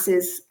celebrate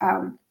masses,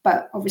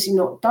 but obviously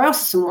not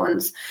diocesan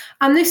ones.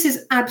 And this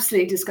is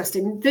absolutely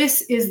disgusting.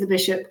 This is the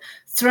bishop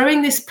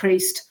throwing this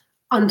priest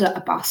under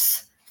a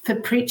bus for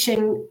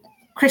preaching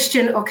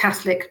Christian or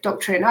Catholic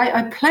doctrine.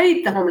 I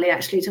played the homily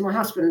actually to my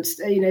husband,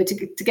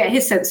 to get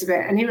his sense of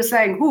it, and he was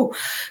saying, "Oh,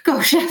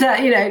 gosh, that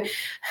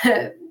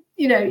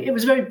it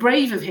was very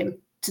brave of him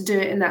to do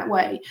it in that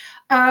way."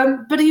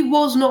 But he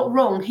was not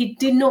wrong. He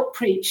did not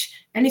preach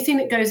anything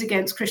that goes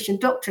against Christian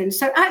doctrine.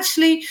 So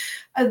actually,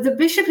 the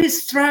bishop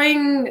is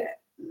throwing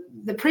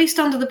the priest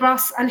under the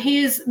bus, and he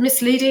is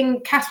misleading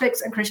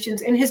Catholics and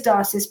Christians in his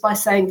diocese by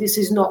saying this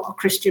is not a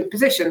Christian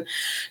position.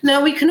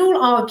 Now, we can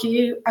all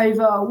argue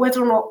over whether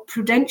or not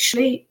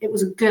prudentially it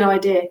was a good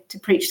idea to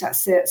preach that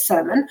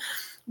sermon,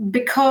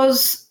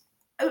 because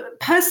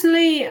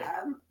personally,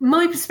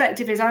 my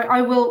perspective is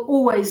I will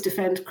always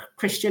defend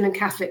Christian and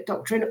Catholic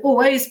doctrine,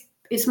 always.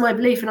 It's my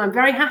belief, and I'm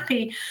very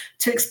happy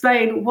to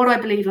explain what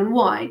I believe and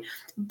why.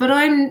 But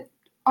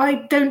I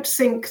don't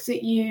think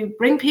that you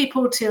bring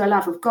people to a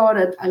love of God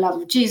and a love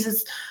of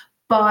Jesus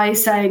by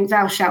saying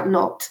thou shalt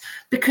not.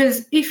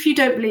 Because if you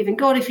don't believe in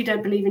God, if you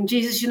don't believe in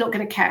Jesus, you're not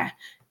going to care.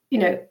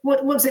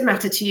 What does it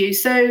matter to you?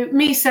 So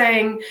me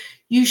saying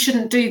you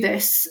shouldn't do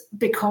this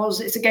because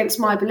it's against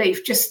my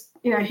belief, just,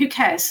 who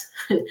cares?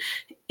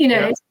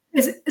 Yeah.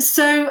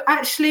 So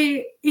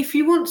actually, if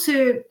you want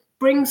to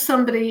bring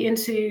somebody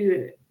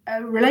into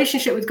a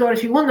relationship with God,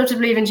 if you want them to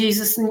believe in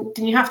Jesus,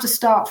 then you have to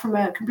start from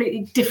a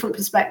completely different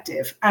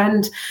perspective.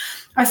 And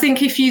I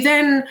think if you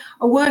then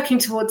are working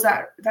towards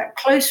that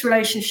close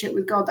relationship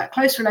with God, that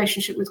close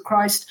relationship with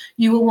Christ,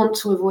 you will want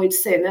to avoid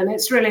sin. And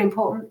it's really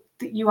important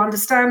that you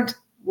understand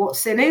what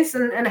sin is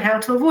and how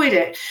to avoid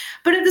it.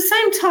 But at the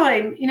same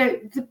time,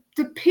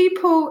 the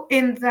people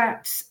in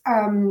that,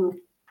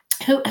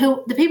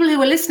 the people who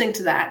were listening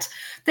to that,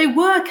 they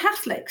were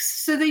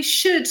Catholics, so they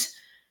should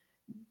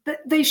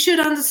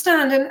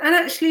understand. And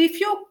actually,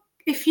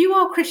 if you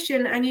are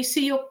Christian and you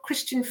see your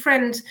Christian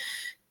friend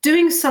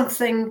doing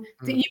something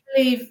that you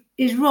believe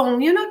is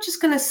wrong, you're not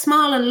just going to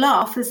smile and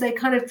laugh as they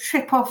kind of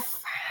trip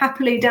off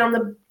happily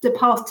down the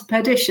path to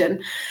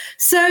perdition.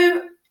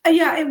 So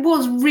it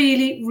was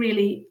really,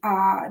 really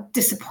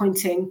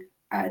disappointing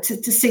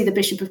to see the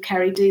Bishop of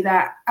Kerry do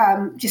that.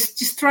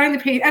 Just throwing the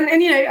piece. And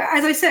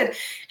as I said,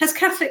 has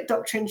Catholic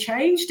doctrine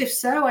changed? If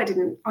so, I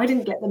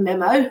didn't get the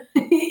memo.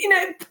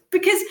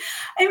 Because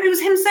it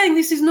was him saying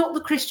this is not the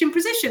Christian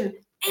position.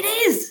 It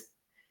is.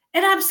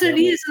 It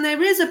absolutely is. And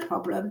there is a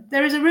problem.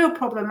 There is a real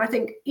problem. I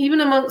think even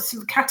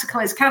amongst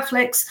catechized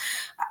Catholics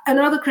and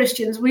other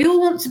Christians, we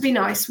all want to be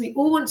nice. We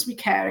all want to be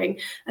caring.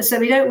 And so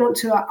we don't want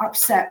to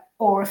upset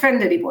or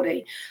offend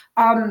anybody.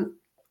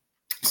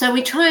 So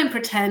we try and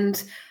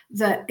pretend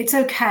that it's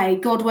okay.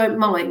 God won't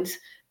mind.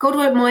 God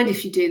won't mind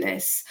if you do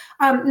this.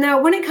 Now,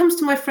 when it comes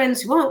to my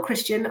friends who aren't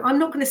Christian, I'm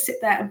not going to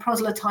sit there and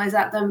proselytize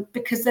at them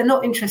because they're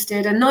not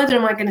interested, and neither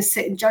am I going to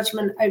sit in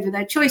judgment over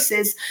their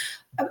choices.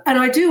 And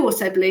I do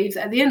also believe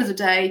that at the end of the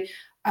day,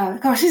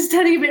 this is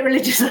turning a bit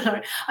religious.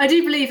 I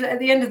do believe that at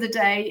the end of the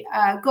day,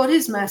 God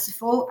is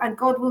merciful and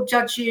God will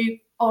judge you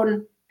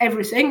on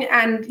everything.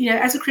 And,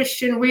 as a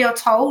Christian, we are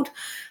told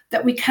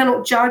that we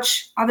cannot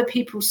judge other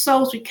people's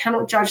souls. We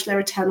cannot judge their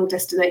eternal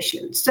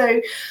destination. So,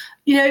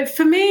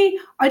 for me,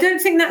 I don't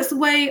think that's the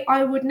way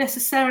I would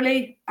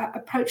necessarily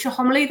approach a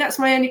homily. That's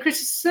my only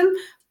criticism.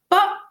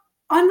 But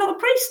I'm not a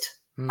priest.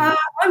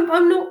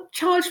 I'm not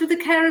charged with the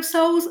care of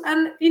souls.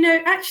 And,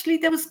 actually,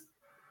 there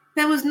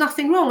was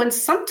nothing wrong. And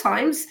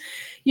sometimes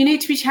you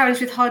need to be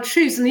challenged with hard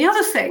truths. And the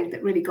other thing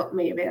that really got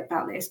me a bit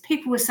about this,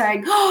 people were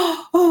saying,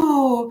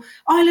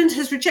 Ireland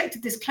has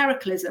rejected this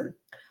clericalism.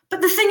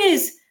 But the thing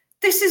is,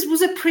 this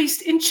was a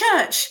priest in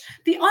church.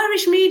 The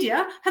Irish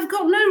media have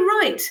got no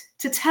right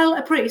to tell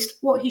a priest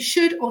what he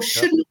should or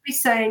shouldn't be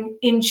saying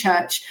in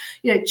church.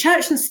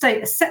 Church and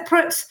state are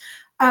separate.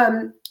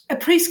 A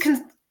priest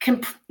can,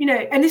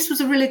 and this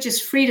was a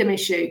religious freedom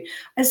issue.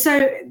 And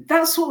so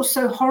that's what was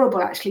so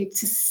horrible, actually,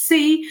 to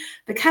see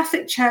the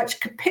Catholic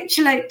Church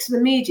capitulate to the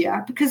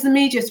media because the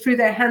media threw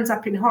their hands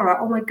up in horror.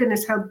 Oh, my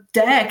goodness, how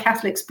dare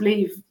Catholics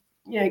believe,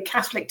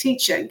 Catholic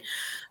teaching.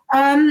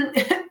 Then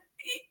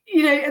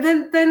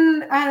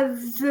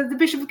the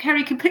Bishop of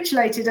Kerry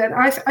capitulated, and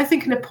I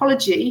think an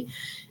apology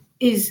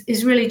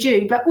is really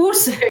due. But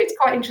also, it's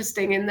quite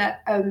interesting in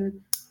that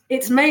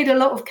it's made a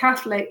lot of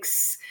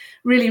Catholics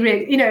really,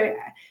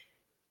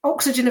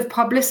 oxygen of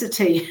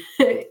publicity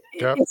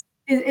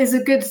is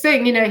a good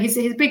thing. His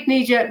big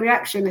knee-jerk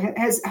reaction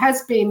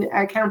has been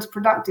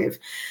counterproductive,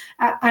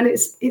 and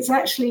it's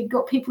actually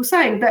got people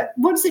saying, but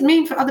what does it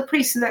mean for other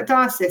priests in that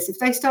diocese if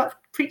they start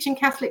preaching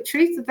Catholic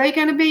truth? Are they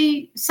going to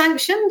be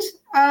sanctioned?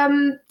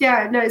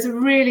 It's a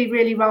really,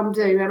 really wrong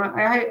do, and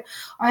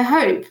I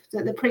hope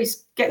that the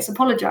priest gets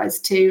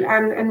apologised to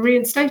and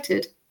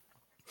reinstated.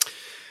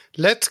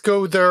 Let's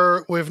go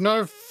there. We've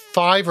now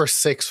 5 or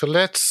 6, so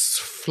let's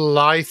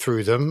fly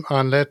through them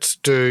and let's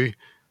do.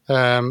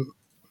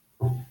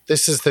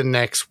 This is the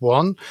next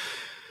one.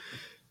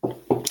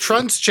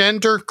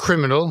 Transgender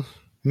criminal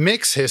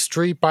makes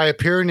history by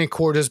appearing in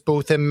court as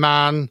both a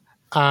man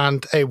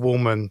and a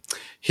woman.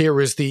 Here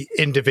is the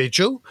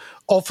individual.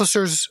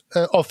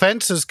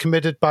 Offences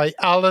committed by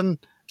Alan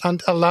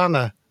and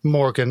Alana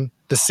Morgan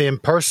the same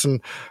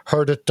person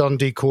heard at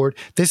Dundee Court.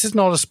 This is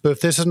not a spoof.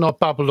 This is not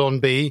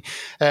Babylon B.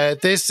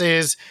 This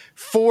is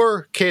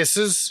 4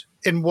 cases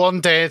in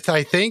one death,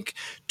 I think.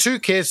 2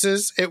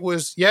 cases, it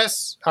was,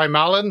 yes, I'm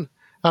Alan,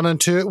 and in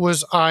 2 it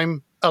was,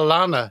 I'm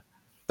Alana,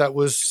 that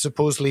was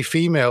supposedly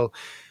female.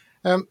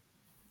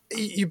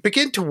 You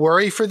begin to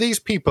worry for these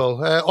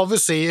people.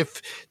 Obviously,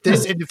 if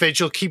this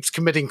individual keeps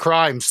committing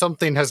crimes,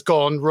 something has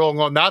gone wrong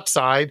on that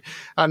side,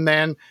 and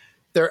then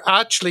they're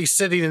actually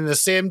sitting in the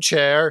same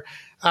chair,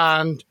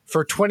 and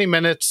for 20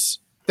 minutes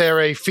they're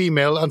a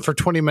female, and for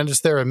 20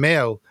 minutes they're a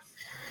male.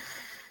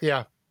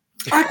 Yeah.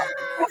 I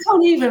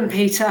can't even,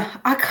 Peter.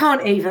 I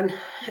can't even.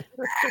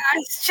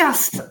 It's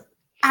just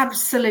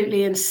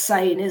absolutely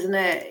insane, isn't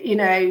it? You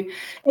know,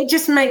 it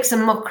just makes a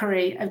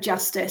mockery of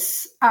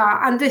justice,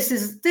 and this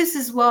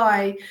is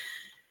why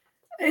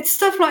it's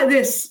stuff like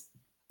this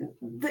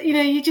that, you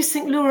know, you just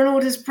think law and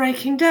order is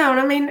breaking down.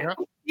 I mean,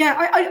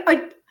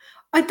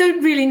 I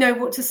don't really know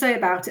what to say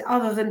about it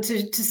other than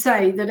to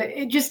say that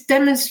it just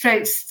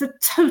demonstrates the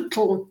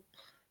total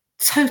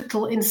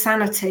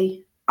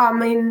insanity. I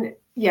mean,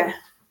 yeah.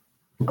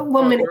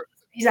 1 minute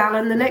he's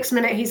Alan, the next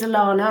minute he's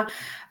Alana,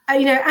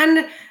 you know,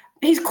 and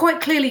he's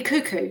quite clearly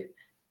cuckoo.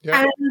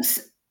 Yeah. And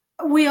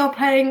we are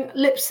paying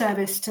lip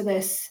service to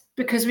this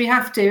because we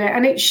have to.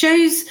 And it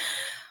shows,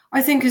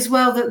 I think, as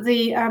well, that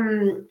the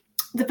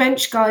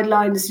bench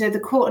guidelines, you know, the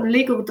court and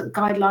legal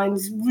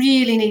guidelines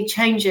really need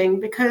changing,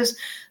 because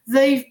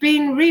they've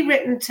been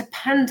rewritten to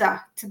pander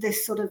to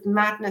this sort of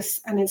madness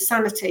and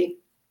insanity.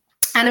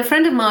 And a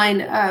friend of mine,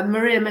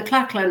 Maria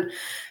McLachlan,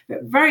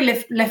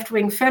 very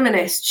left-wing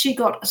feminist, she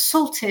got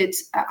assaulted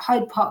at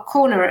Hyde Park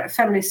Corner at a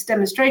feminist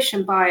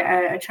demonstration by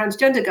a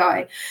transgender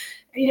guy,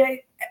 you know,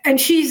 and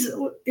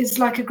is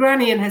like a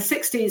granny in her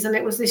 60s, and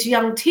it was this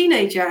young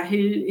teenager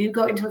who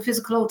got into a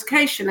physical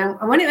altercation, and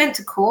when it went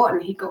to court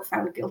and he got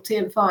found guilty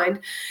and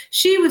fined,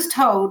 she was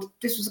told,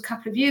 this was a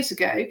couple of years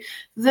ago,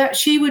 that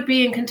she would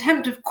be in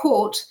contempt of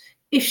court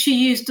if she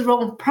used the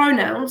wrong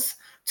pronouns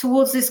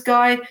towards this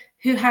guy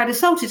who had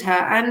assaulted her.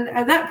 And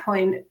at that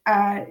point,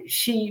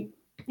 she,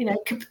 you know,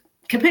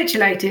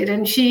 capitulated,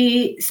 and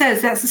she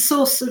says that's a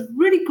source of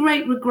really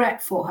great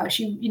regret for her.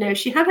 She, you know,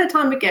 she had her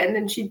time again,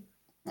 and she'd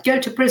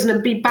go to prison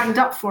and be banged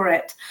up for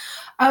it.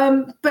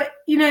 But,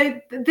 you know,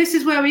 this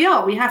is where we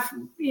are. We have,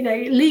 you know,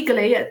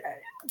 legally,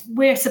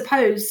 we're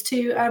supposed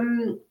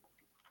to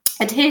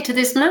adhere to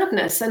this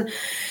madness. And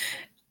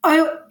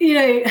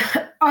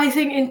I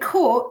think in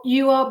court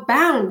you are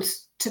bound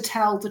to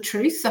tell the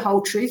truth, the whole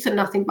truth, and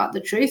nothing but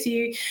the truth.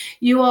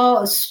 You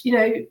are, you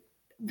know,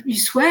 you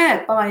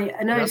swear by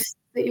an oath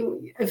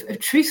of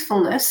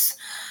truthfulness,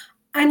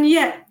 and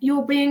yet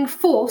you're being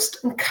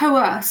forced and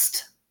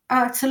coerced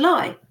to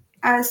lie.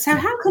 So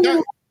how can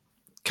you...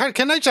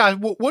 Can I just,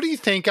 what do you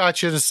think I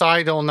should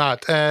decide on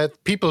that?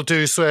 People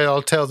do swear,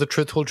 I'll tell the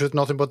truth, whole truth,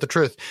 nothing but the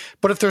truth.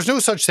 But if there's no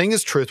such thing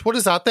as truth, what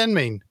does that then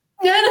mean?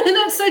 Yeah, no,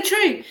 that's so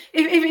true.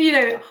 If you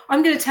know,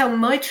 I'm going to tell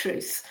my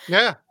truth.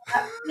 Yeah.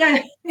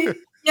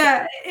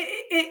 Yeah,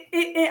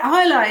 it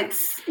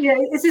highlights, you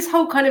know, it's this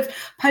whole kind of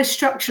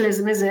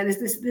post-structuralism, isn't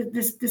it?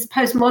 This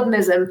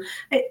postmodernism.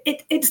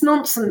 It's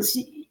nonsense.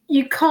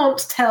 You can't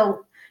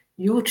tell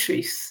your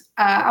truth.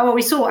 Well,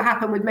 we saw what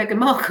happened with Meghan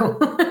Markle.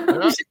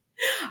 Yeah.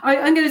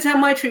 I'm going to tell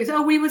my truth.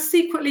 Oh, we were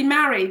secretly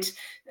married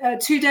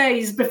 2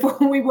 days before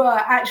we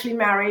were actually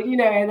married, you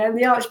know, and then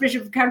the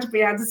Archbishop of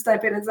Canterbury had to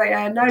step in and say,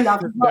 no,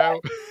 love.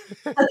 No.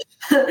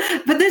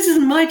 But this is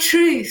my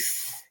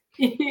truth.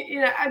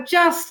 You know,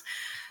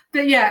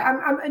 But yeah,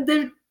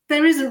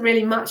 there isn't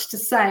really much to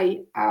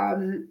say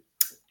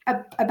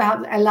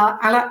about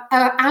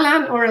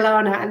Alan or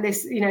Alana and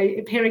this, you know,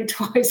 appearing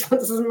twice,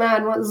 once as a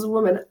man, once as a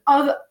woman,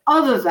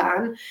 other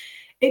than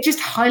it just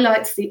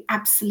highlights the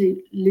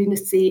absolute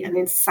lunacy and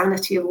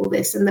insanity of all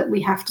this, and that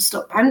we have to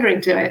stop pandering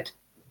to it.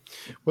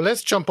 Well,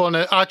 let's jump on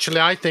it.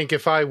 Actually, I think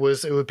if I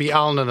was, it would be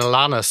Alan and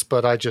Alanis,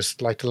 but I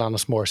just liked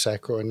Alanis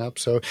Morissette growing up,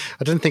 so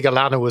I didn't think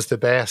Alana was the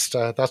best.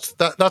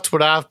 That's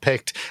what I've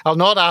picked. I'll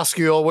not ask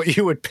you all what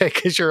you would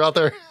pick as your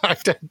other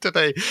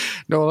identity.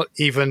 No,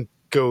 even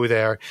go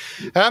there.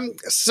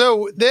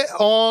 So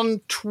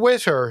on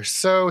Twitter,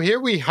 so here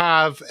we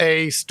have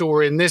a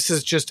story, and this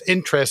is just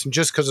interesting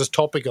just because it's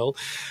topical,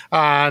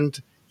 and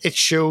it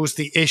shows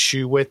the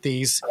issue with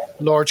these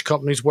large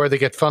companies where they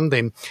get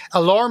funding.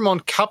 Alarm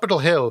on Capitol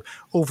Hill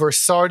over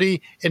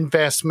Saudi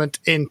investment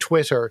in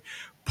Twitter.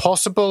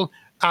 Possible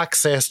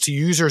access to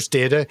users'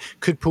 data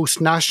could pose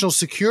national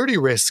security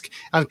risk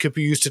and could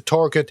be used to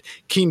target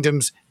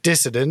kingdom's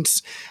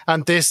dissidents.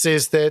 And this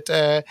is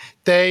that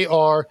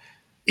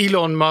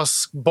Elon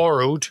Musk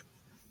borrowed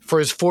for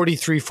his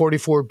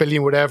 44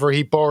 billion, whatever.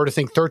 He borrowed, I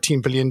think,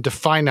 13 billion to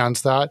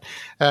finance that.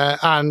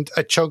 And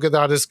a chunk of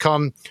that has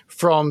come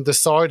from the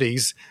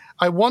Saudis.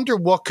 I wonder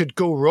what could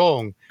go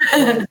wrong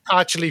with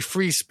actually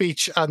free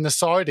speech and the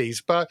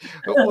Saudis. But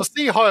we'll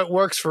see how it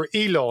works for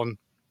Elon.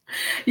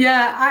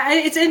 Yeah,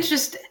 it's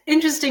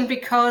interesting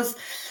because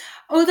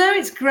Although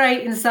it's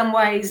great in some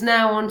ways,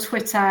 now on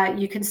Twitter,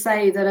 you can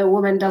say that a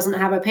woman doesn't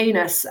have a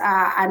penis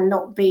and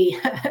not be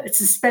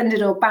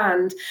suspended or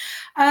banned.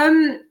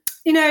 Elon's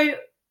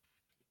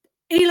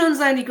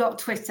only got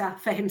Twitter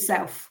for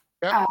himself.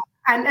 Yep.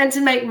 And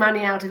to make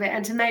money out of it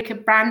and to make a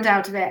brand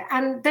out of it.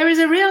 And there is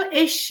a real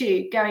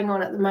issue going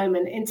on at the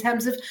moment in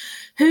terms of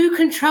who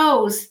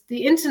controls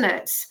the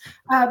internet,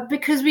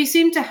 because we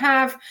seem to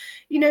have,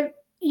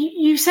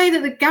 you say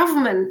that the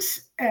government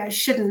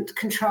shouldn't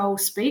control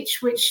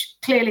speech, which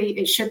clearly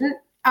it shouldn't.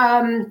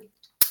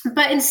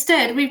 But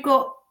instead, we've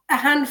got a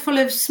handful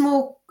of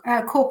small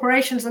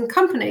corporations and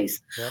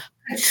companies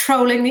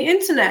controlling the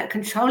internet,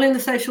 controlling the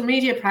social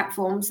media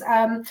platforms.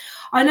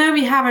 I know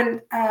we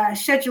haven't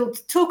scheduled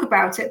to talk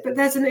about it, but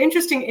there's an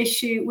interesting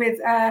issue with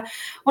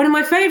one of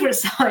my favorite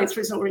sites,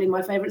 well, it's not really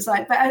my favorite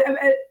site, but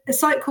a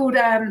site called,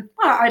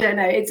 I don't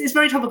know, it's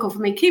very topical for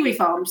me, Kiwi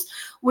Farms,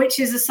 which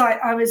is a site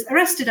I was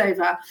arrested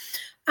over.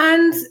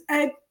 And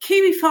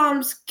Kiwi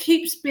Farms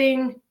keeps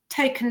being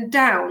taken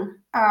down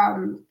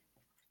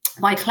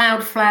by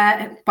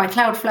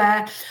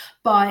Cloudflare,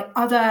 by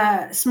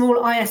other small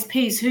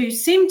ISPs who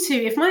seem to,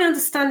 if my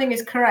understanding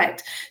is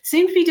correct,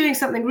 seem to be doing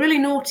something really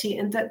naughty,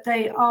 and that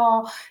they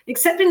are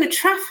accepting the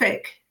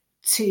traffic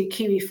to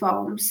Kiwi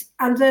Farms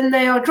and then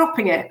they are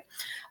dropping it.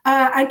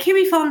 And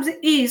Kiwi Farms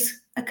is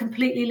a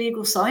completely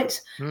legal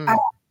site.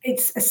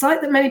 It's a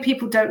site that many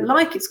people don't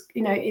like.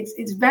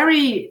 It's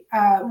very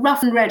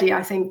rough and ready,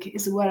 I think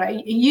is the word.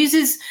 It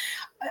uses.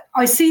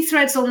 I see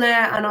threads on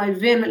there and I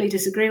vehemently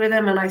disagree with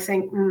them, and I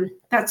think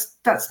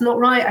that's not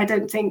right. I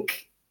don't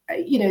think.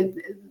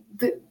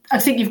 I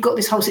think you've got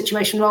this whole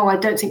situation wrong. I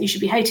don't think you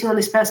should be hating on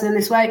this person in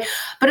this way.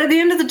 But at the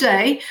end of the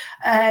day,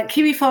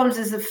 Kiwi Farms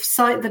is a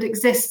site that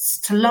exists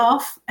to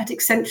laugh at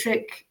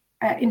eccentric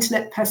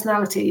internet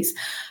personalities.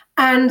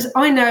 And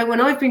I know when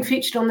I've been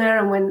featured on there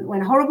and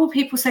when horrible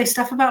people say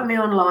stuff about me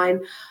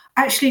online,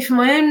 actually for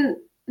my own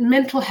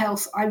mental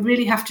health, I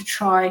really have to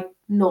try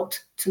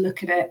not to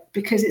look at it,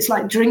 because it's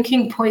like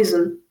drinking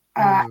poison,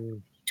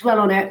 dwell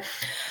on it.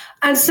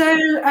 And so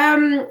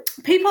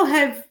people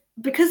have,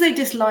 because they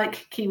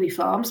dislike Kiwi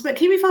Farms, but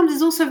Kiwi Farms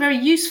is also a very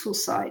useful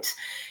site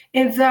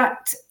in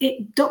that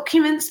it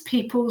documents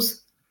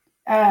people's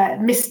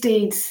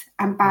misdeeds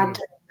and bad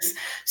things.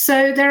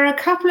 So there are a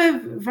couple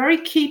of very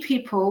key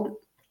people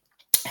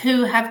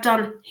who have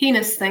done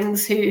heinous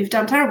things, who've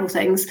done terrible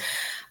things,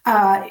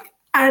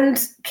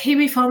 and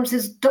Kiwi Farms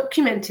has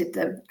documented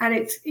them. And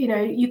it's,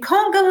 you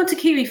can't go onto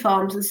Kiwi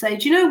Farms and say,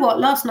 do you know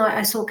what? Last night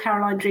I saw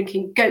Caroline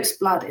drinking goat's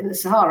blood in the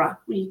Sahara.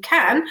 Well, you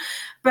can,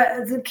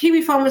 but the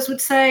Kiwi farmers would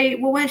say,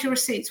 well, where's your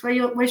receipts?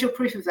 Where's your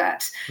proof of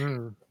that?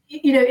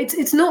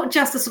 It's not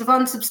just a sort of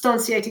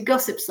unsubstantiated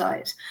gossip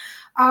site.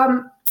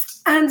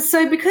 And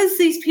so because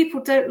these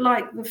people don't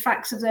like the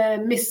facts of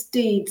their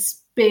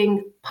misdeeds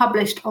being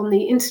published on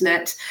the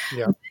internet,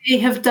 they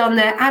have done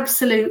their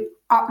absolute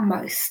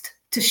utmost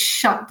to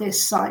shut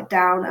this site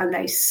down, and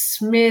they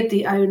smeared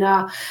the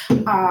owner,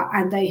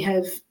 and they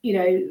have,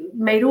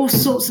 made all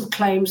sorts of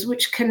claims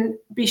which can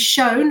be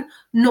shown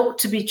not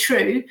to be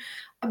true.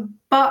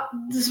 But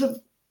the sort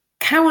of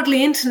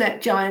cowardly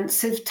internet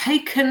giants have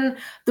taken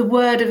the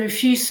word of a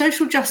few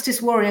social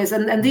justice warriors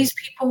and these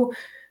people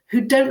who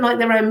don't like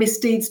their own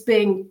misdeeds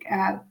being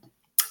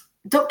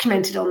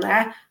documented on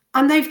there,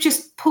 and they've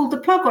just pulled the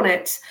plug on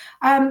it.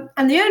 And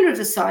the owner of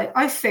the site,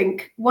 I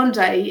think one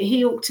day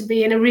he ought to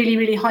be in a really,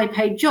 really high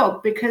paid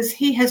job, because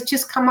he has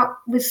just come up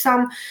with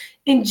some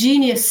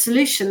ingenious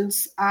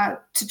solutions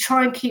to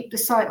try and keep the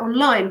site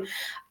online.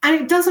 And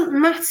it doesn't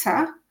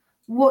matter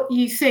what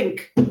you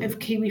think of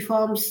Kiwi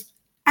Farms.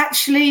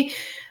 Actually,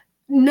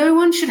 no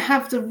one should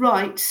have the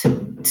right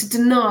to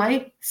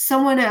deny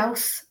someone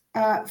else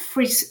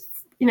free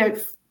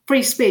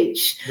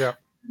speech. Yeah.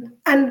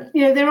 And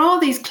there are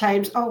these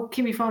claims,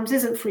 Kiwi Farms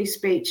isn't free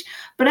speech,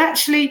 but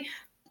actually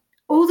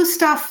all the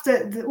stuff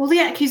all the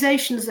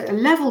accusations that are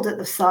leveled at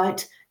the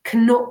site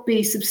cannot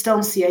be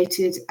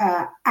substantiated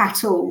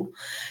at all.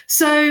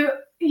 So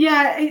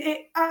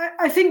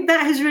I think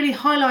that has really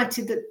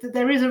highlighted that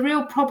there is a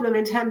real problem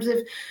in terms of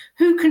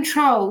who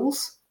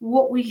controls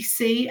what we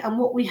see and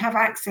what we have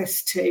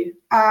access to.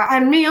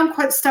 And me, I'm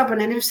quite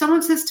stubborn. And if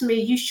someone says to me,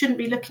 you shouldn't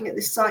be looking at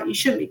this site, you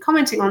shouldn't be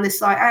commenting on this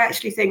site, I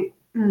actually think,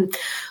 I'm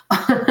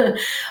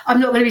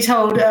not going to be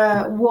told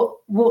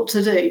what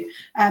to do,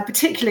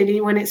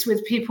 particularly when it's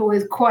with people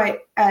with quite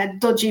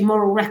dodgy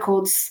moral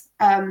records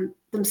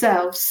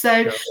themselves.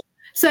 I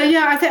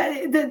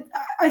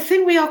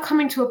think we are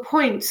coming to a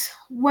point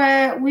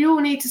where we all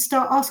need to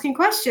start asking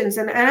questions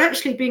and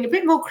actually being a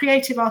bit more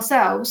creative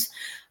ourselves,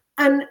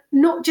 and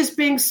not just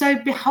being so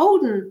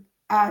beholden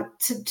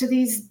to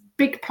these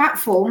big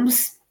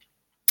platforms.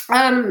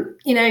 Elon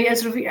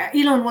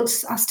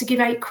wants us to give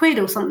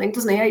 £8 or something,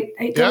 doesn't he?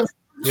 $8.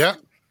 Yeah.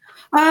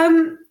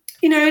 And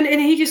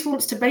he just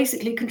wants to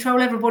basically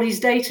control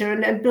everybody's data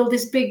and build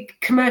this big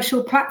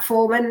commercial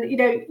platform and,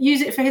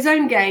 use it for his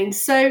own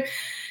gains. So,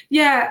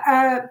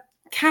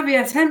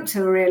 caveat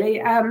emptor,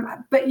 really. I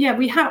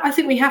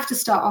think we have to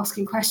start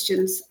asking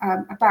questions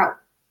about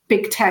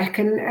big tech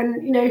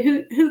and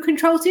who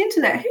controls the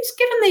internet? Who's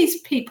given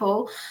these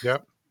people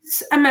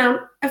this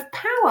amount of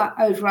power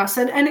over us?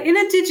 And in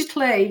a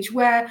digital age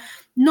where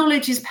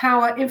knowledge is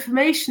power,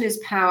 information is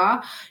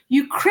power,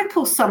 you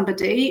cripple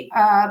somebody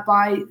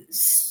by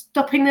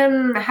stopping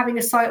them having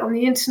a site on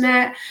the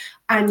internet,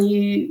 and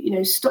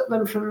you stop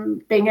them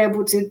from being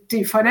able to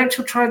do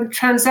financial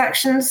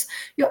transactions.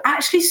 You're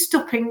actually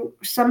stopping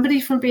somebody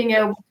from being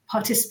able to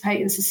participate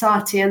in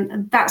society,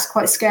 and that's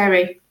quite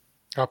scary.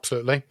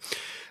 Absolutely.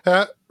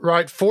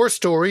 Right, 4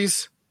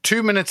 stories,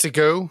 2 minutes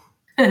ago.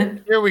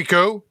 Here we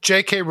go.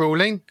 J.K.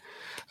 Rowling.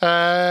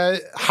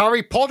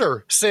 Harry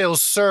Potter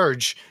sales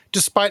surge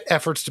despite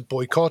efforts to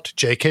boycott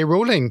J.K.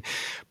 Rowling.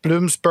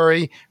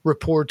 Bloomsbury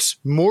reports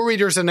more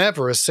readers than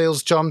ever as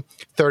sales jump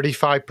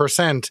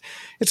 35%.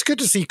 It's good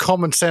to see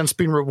common sense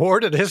being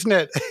rewarded, isn't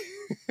it?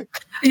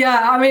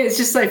 Yeah, I mean, it's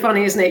just so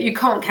funny, isn't it? You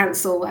can't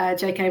cancel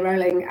J.K.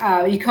 Rowling.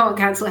 You can't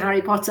cancel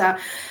Harry Potter.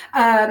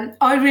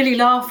 I really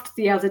laughed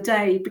the other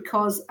day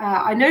because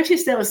I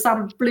noticed there were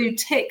some blue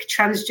tick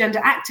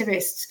transgender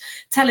activists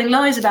telling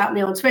lies about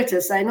me on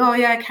Twitter, saying, oh,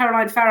 yeah,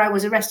 Caroline Farrow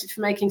was arrested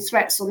for making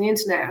threats on the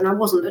internet. And I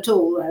wasn't at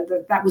all.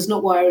 That was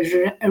not why I was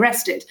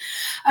arrested.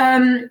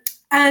 And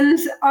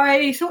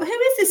I thought, who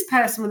is this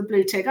person with a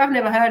blue tick? I've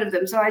never heard of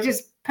them. So I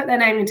just put their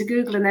name into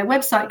Google and their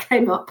website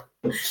came up.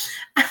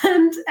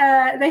 And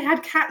they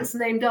had cats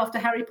named after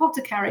Harry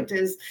Potter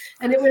characters,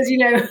 and it was,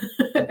 a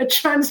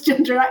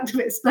transgender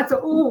activist. And I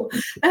thought, oh,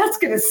 that's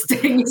going to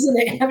sting, isn't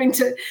it? Having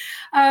to,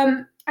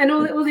 and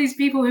all these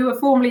people who are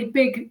formerly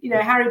big,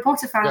 Harry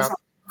Potter fans,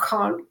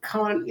 can't,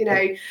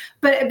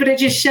 but it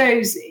just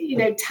shows,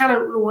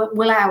 talent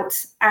will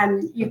out,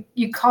 and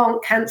you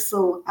can't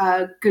cancel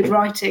good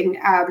writing.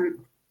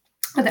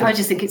 I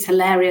just think it's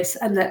hilarious,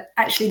 and that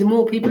actually the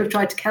more people have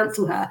tried to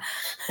cancel her,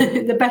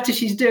 the better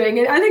she's doing.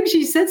 And I think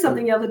she said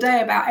something the other day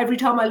about every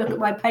time I look at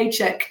my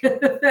paycheck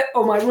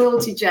or my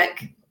royalty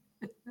check,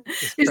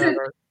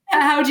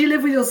 how do you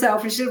live with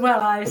yourself? And she said,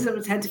 well, I sort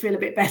of tend to feel a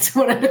bit better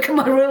when I look at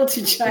my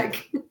royalty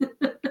check.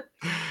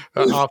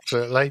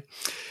 Absolutely.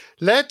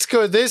 Let's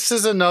go. This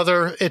is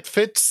another, it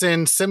fits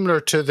in similar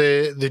to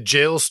the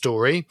jail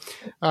story,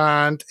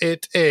 and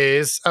it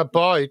is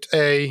about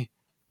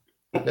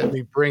let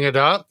me bring it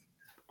up.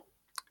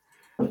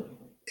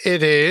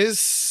 It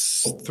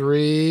is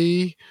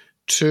 3,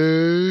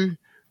 2,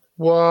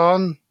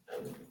 1.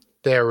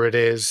 There it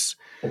is.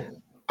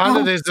 And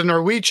it is a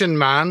Norwegian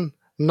man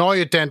now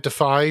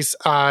identifies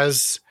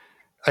as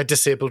a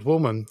disabled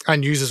woman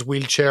and uses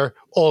wheelchair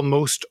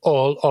almost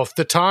all of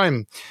the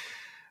time.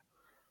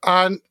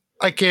 And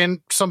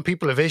again, some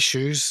people have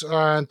issues.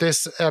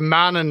 This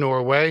man in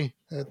Norway,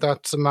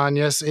 that's a man,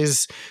 yes,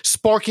 is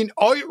sparking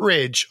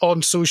outrage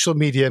on social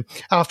media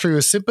after he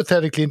was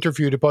sympathetically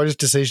interviewed about his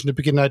decision to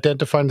begin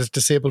identifying as a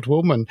disabled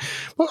woman.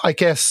 Well, I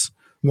guess,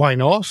 why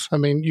not? I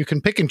mean, you can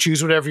pick and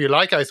choose whatever you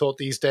like, I thought,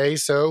 these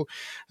days. So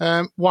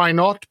why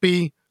not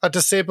be a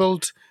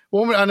disabled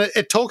woman? And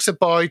it talks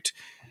about,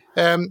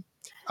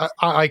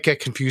 I get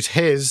confused,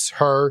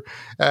 her,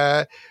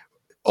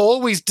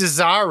 always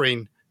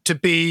desiring to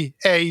be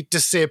a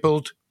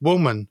disabled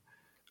woman.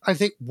 I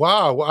think,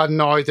 wow, and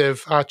now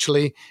they've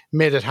actually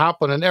made it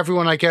happen, and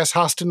everyone, I guess,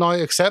 has to now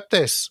accept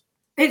this.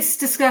 It's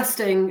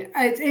disgusting.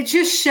 It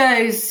just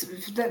shows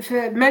that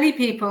for many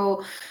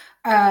people,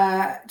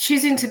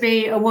 choosing to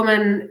be a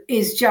woman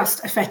is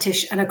just a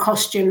fetish and a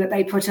costume that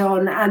they put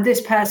on. And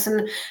this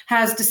person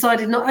has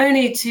decided not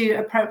only to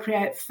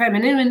appropriate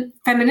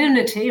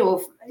femininity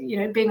or,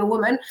 being a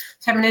woman,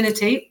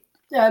 femininity,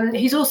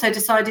 he's also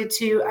decided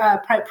to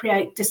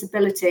appropriate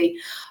disability.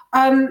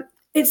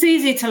 It's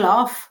easy to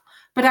laugh,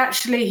 but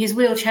actually his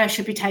wheelchair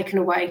should be taken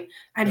away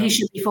and he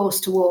should be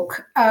forced to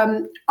walk.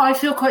 I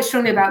feel quite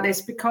strongly about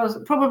this because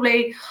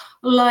probably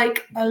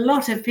like a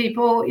lot of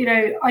people,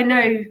 I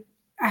know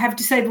I have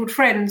disabled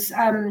friends.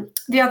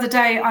 The other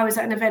day I was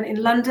at an event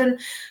in London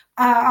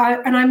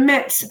and I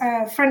met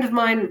a friend of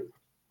mine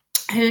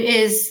who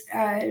is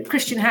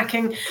Christian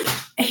Hacking.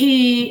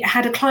 He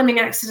had a climbing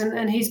accident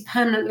and he's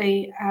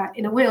permanently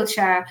in a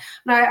wheelchair.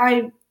 And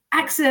I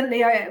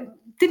accidentally, I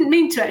didn't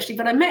mean to actually,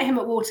 but I met him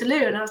at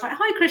Waterloo and I was like,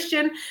 hi,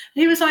 Christian. And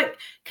he was like,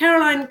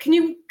 Caroline, can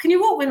you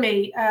walk with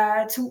me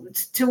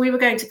till we were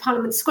going to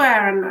Parliament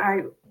Square? And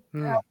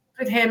I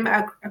with him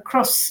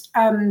across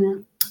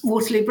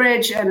Waterloo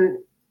Bridge, and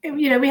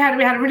we had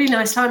a really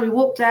nice time. We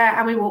walked there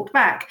and we walked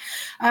back.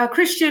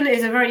 Christian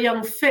is a very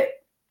young, fit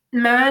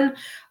man,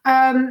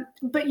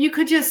 but you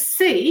could just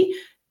see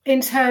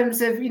in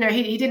terms of,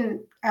 he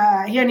didn't.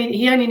 He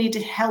only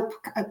needed help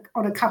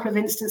on a couple of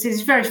instances.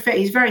 He's very fit.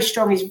 He's very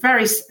strong. He's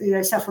very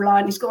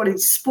self-reliant. He's got one of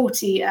these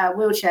sporty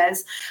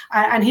wheelchairs,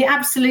 and he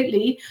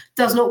absolutely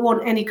does not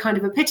want any kind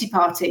of a pity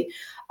party.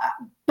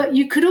 But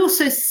you could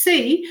also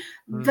see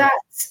that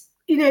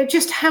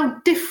just how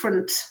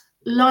different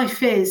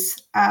life is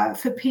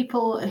for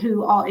people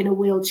who are in a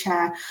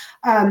wheelchair.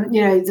 And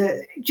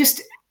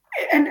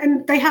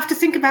they have to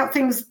think about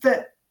things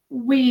that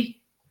we,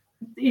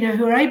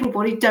 who are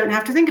able-bodied don't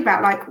have to think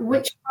about, like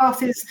which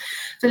path is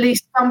the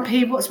least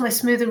bumpy? What's my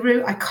smoother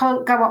route? I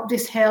can't go up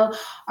this hill.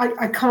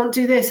 I can't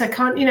do this. I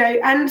can't,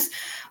 and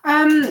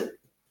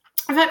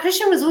in fact,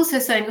 Christian was also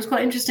saying, it was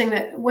quite interesting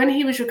that when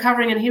he was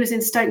recovering and he was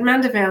in Stoke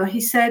Mandeville,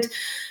 he said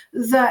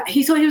that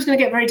he thought he was going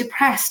to get very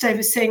depressed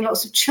over seeing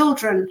lots of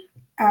children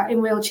in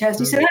wheelchairs.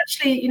 He said,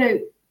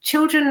 actually,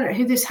 children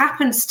who this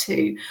happens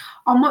to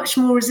are much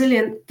more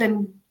resilient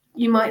than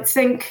you might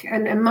think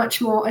and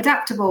much more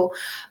adaptable.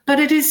 But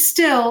it is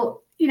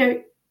still,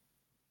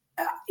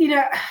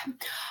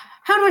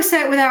 how do I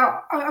say it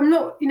without, I'm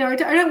not, I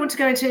don't want to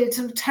go into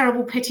sort of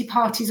terrible pity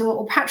parties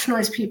or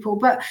patronize people,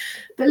 but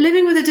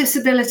living with a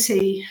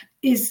disability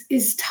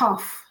is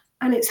tough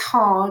and it's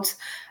hard.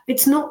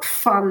 It's not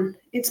fun.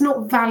 It's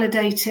not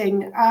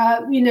validating.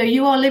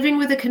 You are living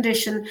with a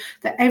condition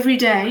that every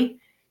day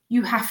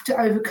you have to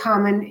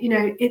overcome. And,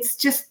 it's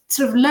just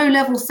sort of low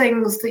level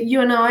things that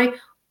you and I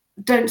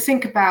don't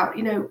think about.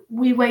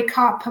 We wake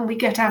up and we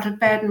get out of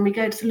bed and we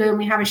go to the loo and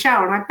we have a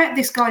shower. And I bet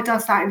this guy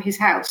does that in his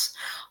house.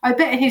 I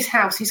bet in his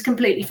house he's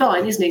completely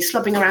fine, isn't he?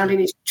 Slobbing around in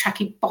his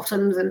tracky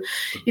bottoms and,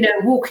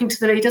 walking to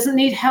the loo. He doesn't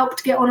need help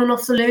to get on and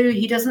off the loo.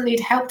 He doesn't need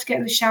help to get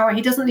in the shower.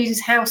 He doesn't need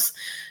his house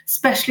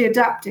specially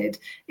adapted.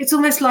 It's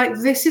almost like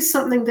this is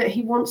something that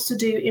he wants to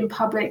do in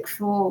public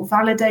for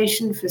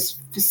validation, for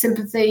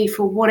sympathy,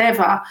 for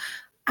whatever.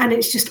 And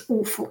it's just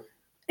awful.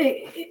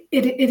 It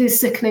is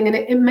sickening, and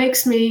it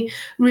makes me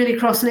really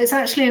cross. And it's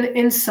actually an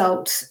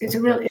insult. It's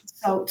a real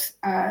insult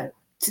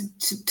to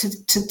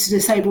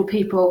disabled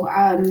people.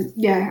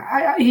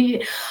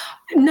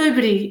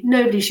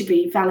 Nobody should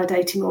be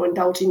validating or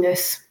indulging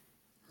this.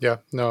 Yeah,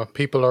 no,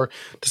 people are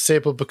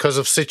disabled because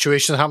of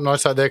situations that happen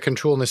outside their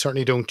control, and they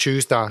certainly don't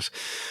choose that.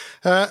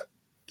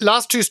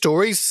 Last two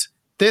stories.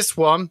 This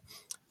one,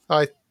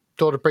 I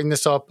thought I'd bring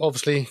this up.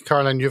 Obviously,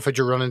 Caroline, you've had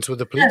your run-ins with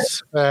the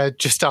police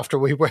just after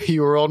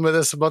you were on with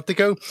us a month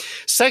ago.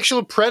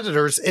 Sexual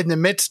predators in the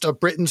midst of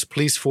Britain's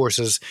police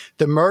forces.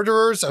 The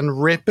murderers and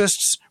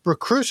rapists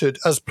recruited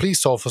as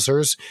police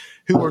officers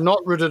who were not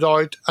rooted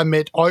out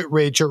amid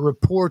outrage. A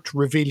report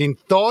revealing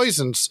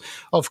thousands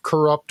of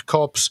corrupt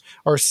cops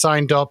are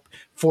signed up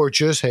for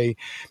duty.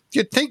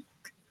 You'd think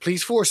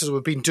police forces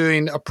would be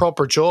doing a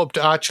proper job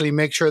to actually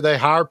make sure they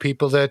hire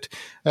people that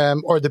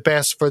are the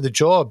best for the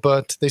job,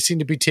 but they seem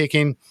to be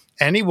taking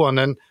anyone.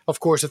 And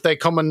of course, if they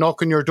come and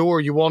knock on your door,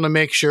 you want to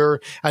make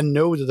sure and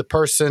know that the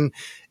person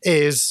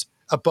is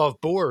above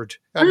board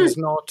and is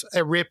not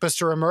a rapist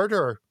or a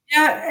murderer.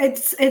 Yeah,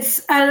 it's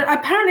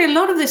apparently a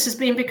lot of this has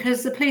been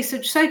because the police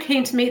are so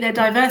keen to meet their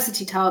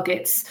diversity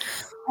targets.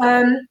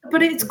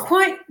 But it's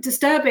quite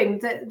disturbing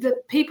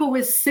that people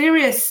with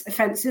serious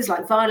offences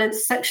like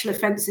violence, sexual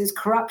offences,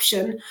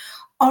 corruption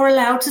are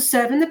allowed to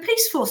serve in the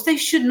police force. They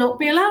should not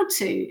be allowed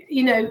to,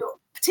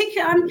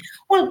 particularly,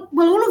 well,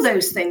 all of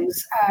those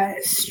things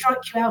strike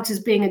you out as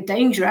being a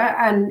danger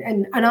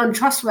and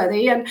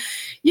untrustworthy. And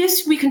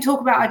yes,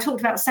 I talked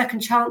about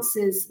second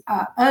chances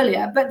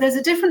earlier, but there's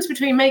a difference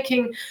between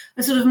making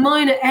a sort of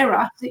minor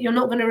error that you're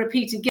not going to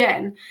repeat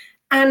again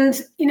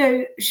and,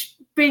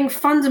 being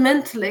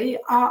fundamentally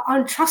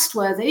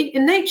untrustworthy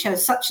in nature,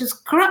 such as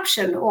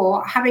corruption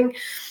or having,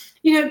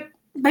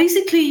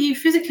 basically you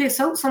physically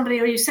assault somebody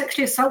or you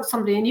sexually assault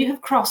somebody and you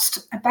have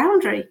crossed a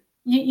boundary.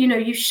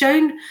 You've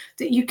shown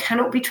that you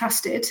cannot be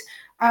trusted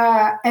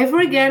ever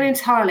again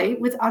entirely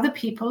with other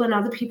people and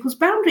other people's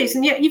boundaries.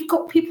 And yet you've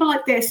got people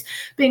like this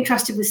being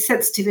trusted with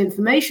sensitive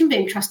information,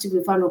 being trusted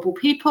with vulnerable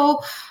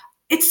people.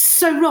 It's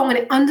so wrong,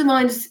 and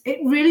it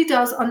really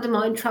does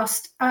undermine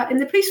trust in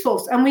the police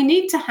force. And we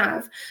need to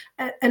have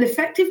an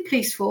effective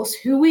police force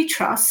who we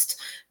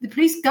trust. The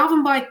police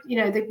govern by,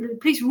 the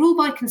police rule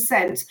by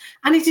consent.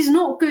 And it is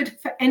not good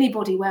for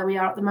anybody where we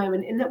are at the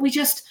moment in that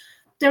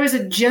there is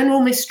a general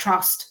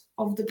mistrust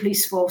of the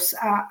police force.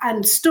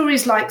 And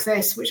stories like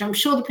this, which I'm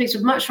sure the police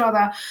would much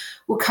rather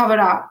were covered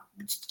up,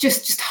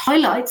 just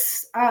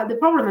highlights the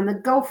problem and the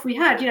gulf we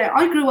had.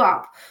 I grew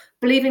up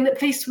believing that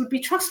police would be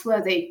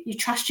trustworthy. You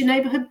trust your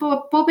neighbourhood,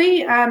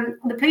 Bobby.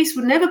 The police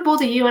would never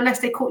bother you unless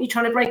they caught you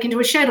trying to break into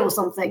a shed or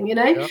something,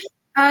 Yep.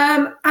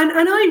 And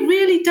I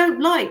really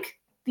don't like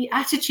the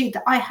attitude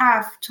that I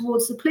have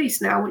towards the police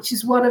now, which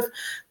is one of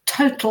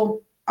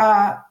total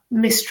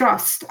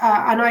mistrust.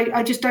 And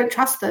I just don't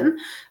trust them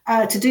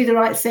to do the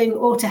right thing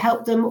or to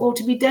help them or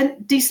to be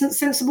decent,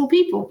 sensible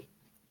people.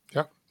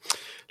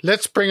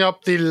 Let's bring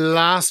up the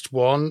last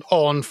one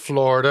on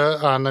Florida,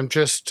 and I'm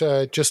just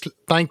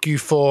thank you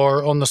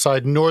for on the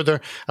side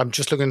Northern. I'm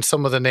just looking at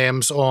some of the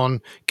names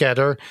on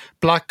Getter.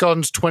 Black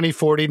Guns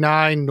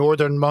 2049,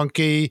 Northern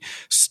Monkey,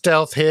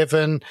 Stealth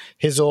Haven,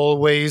 His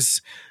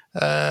Always,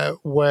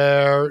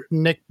 where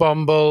Nick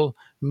Bumble,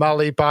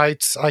 Mally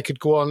Bites. I could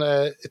go on.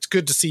 It's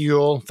good to see you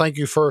all. Thank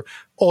you for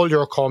all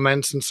your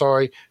comments, and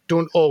sorry,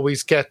 don't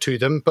always get to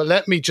them. But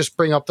let me just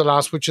bring up the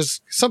last, which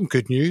is some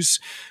good news.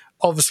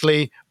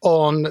 Obviously,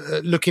 on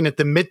looking at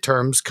the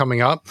midterms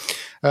coming up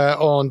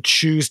on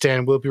Tuesday,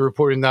 and we'll be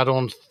reporting that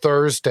on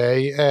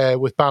Thursday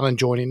with Bannon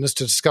joining us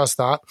to discuss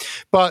that.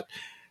 But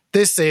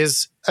this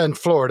is in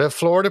Florida.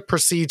 Florida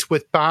proceeds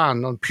with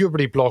ban on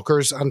puberty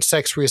blockers and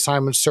sex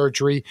reassignment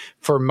surgery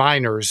for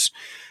minors.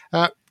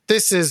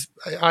 This is,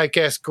 I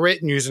guess,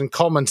 great news and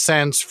common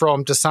sense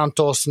from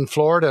DeSantis in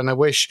Florida, and I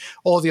wish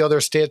all the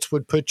other states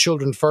would put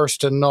children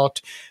first and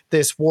not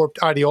this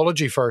warped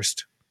ideology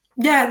first.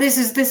 Yeah, this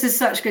is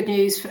such good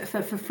news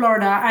for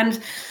Florida.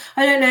 And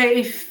I don't know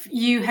if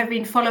you have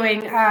been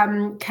following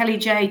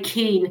Kellie-Jay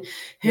Keen,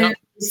 who,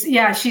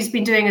 she's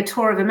been doing a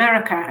tour of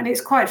America, and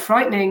it's quite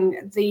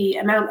frightening the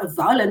amount of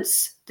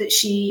violence that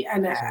she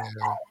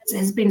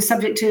has been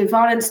subject to,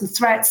 violence and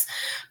threats,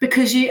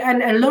 because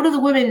and a lot of the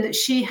women that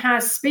she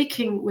has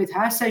speaking with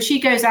her, so she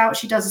goes out,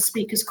 she does a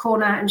speaker's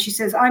corner, and she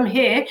says, I'm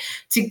here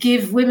to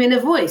give women a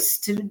voice,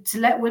 to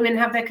let women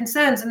have their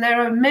concerns. And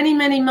there are many,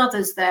 many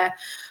mothers there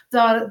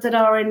that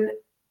are in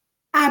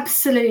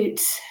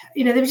absolute,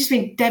 they've just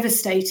been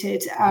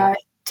devastated,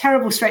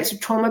 terrible straits of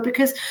trauma,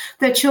 because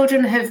their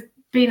children have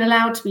been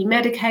allowed to be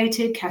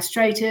medicated,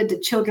 castrated, the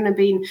children have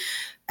been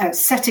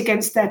set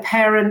against their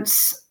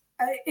parents.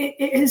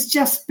 It has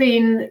just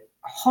been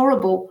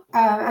horrible,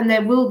 and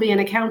there will be an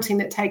accounting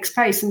that takes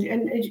place.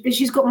 And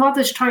she's got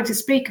mothers trying to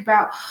speak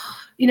about,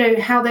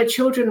 how their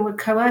children were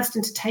coerced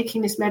into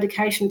taking this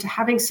medication, to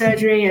having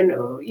surgery, and,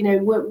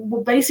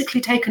 were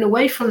basically taken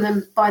away from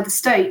them by the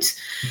state.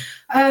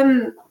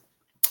 And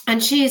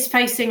she is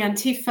facing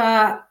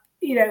Antifa,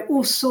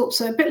 all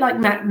sorts of, a bit like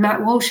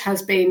Matt Walsh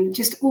has been,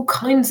 just all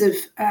kinds of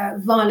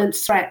violent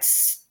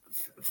threats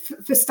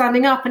for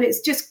standing up. And it's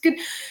just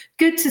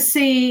good to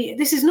see.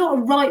 This is not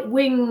a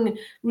right-wing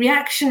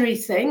reactionary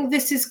thing.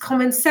 This is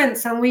common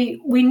sense. And we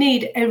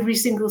need every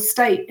single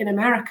state in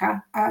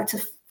America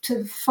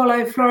to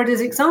follow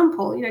Florida's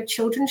example.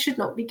 Children should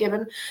not be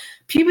given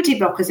puberty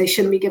blockers. They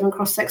shouldn't be given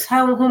cross-sex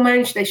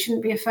hormones. They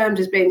shouldn't be affirmed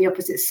as being the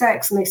opposite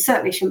sex, and they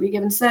certainly shouldn't be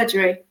given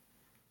surgery.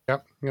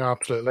 Yep,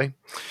 absolutely.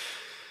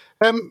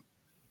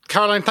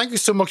 Caroline, thank you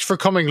so much for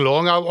coming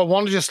along. I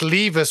want to just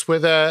leave us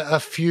with a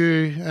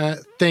few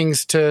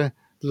things to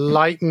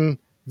lighten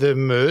the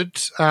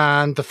mood.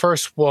 And the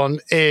first one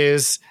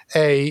is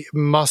a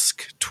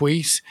Musk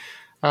tweet.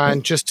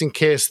 And just in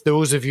case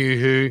those of you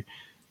who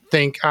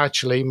think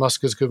actually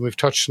Musk is good, we've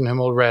touched on him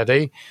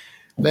already,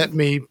 let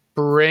me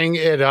bring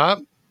it up.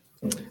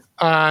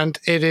 And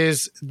it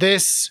is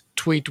this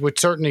tweet which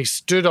certainly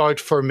stood out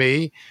for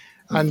me,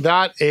 and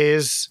that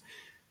is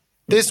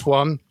this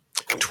one.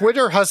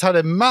 Twitter has had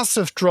a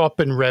massive drop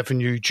in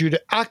revenue due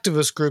to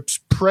activist groups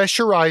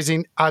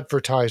pressurizing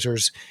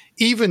advertisers,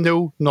 even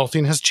though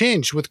nothing has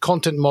changed with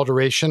content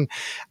moderation,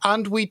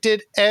 and we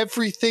did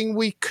everything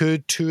we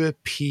could to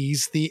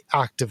appease the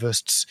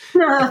activists.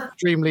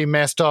 Extremely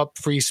messed up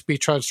free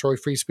speech, transitory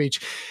free speech.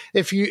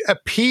 If you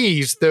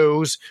appease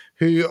those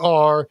who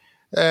are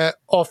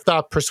of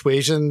that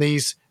persuasion,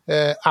 these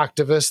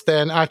activists,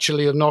 then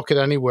actually you'll not get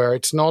anywhere.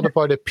 It's not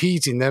about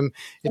appeasing them,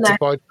 it's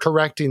about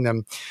correcting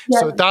them.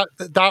 So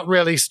that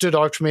really stood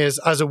out to me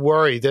as a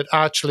worry that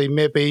actually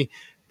maybe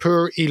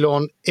poor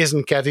Elon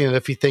isn't getting it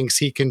if he thinks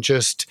he can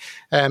just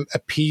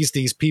appease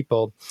these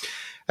people.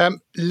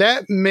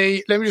 Let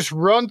me just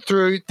run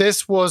through.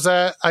 This was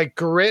a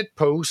great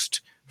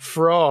post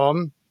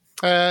from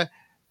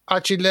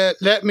actually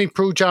let me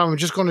Pro Jam. I'm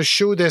just going to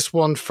show this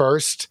one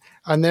first,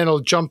 and then I'll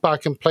jump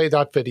back and play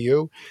that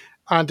video.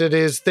 And it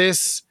is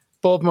this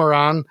Bob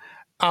Moran,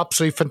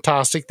 absolutely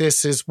fantastic.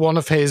 This is one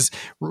of his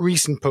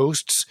recent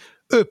posts.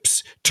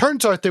 Oops,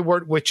 turns out they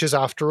weren't witches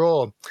after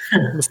all.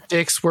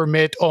 Mistakes were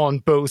made on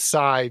both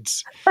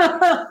sides.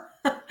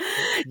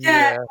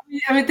 Yeah,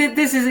 I mean,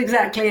 this is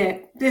exactly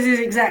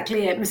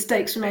it.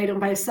 Mistakes were made on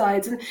both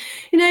sides. And,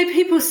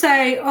 people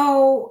say,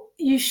 oh,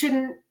 you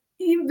shouldn't.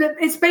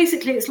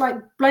 It's like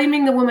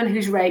blaming the woman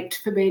who's raped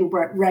for being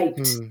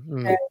raped.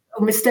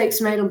 Or mistakes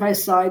made on both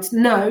sides.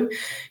 No,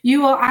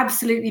 you are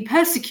absolutely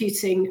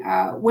persecuting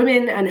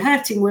women and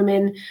hurting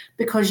women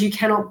because you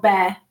cannot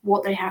bear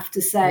what they have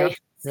to say.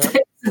 Yep.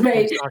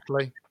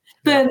 Exactly.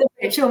 Burn the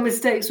bitch, or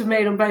mistakes were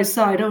made on both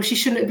sides. Oh, she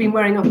shouldn't have been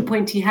wearing a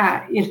pointy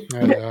hat.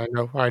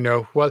 I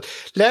know. Well,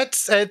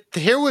 let's.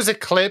 Here was a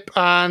clip,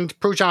 and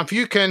Pro Jam, if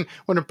you can,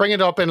 want to bring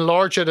it up,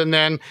 enlarge it, and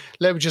then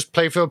let me just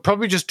play for.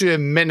 Probably just do a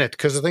minute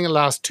because I think it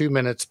lasts 2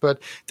 minutes.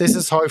 But this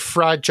is how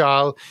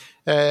fragile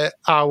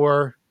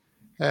our,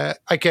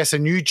 I guess, a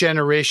new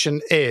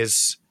generation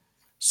is.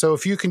 So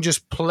if you can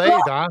just play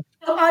that.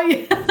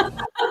 I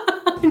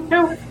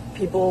know.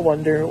 People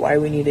wonder why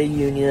we need a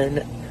union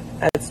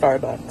at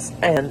Starbucks,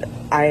 and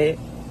I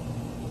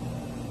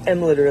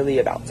am literally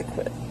about to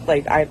quit.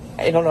 Like, I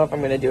don't know if I'm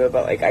going to do it,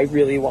 but, like, I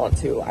really want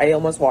to. I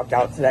almost walked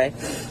out today,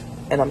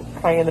 and I'm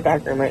crying in the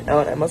back room right now,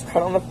 and I almost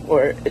cried on the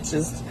floor. It's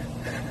just,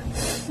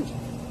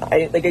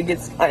 I'm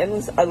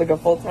like a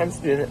full-time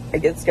student. I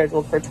get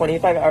scheduled for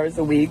 25 hours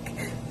a week,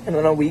 and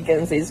on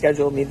weekends they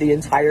schedule me the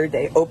entire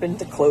day, open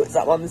to close.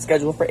 I'm on the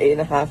schedule for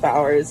 8.5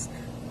 hours,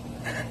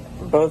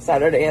 both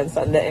Saturday and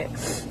Sunday.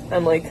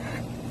 I'm like,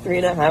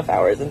 3.5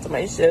 hours into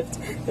my shift.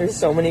 There's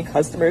so many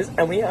customers,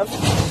 and we have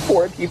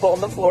 4 people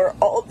on the floor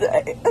all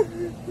day.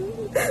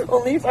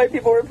 Only 5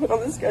 people were put on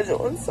the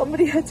schedule, and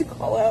somebody had to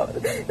call out.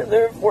 And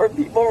there are 4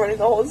 people running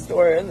the whole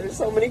store, and there's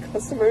so many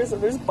customers,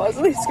 and there's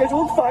possibly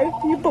scheduled 5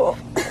 people.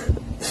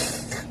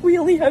 We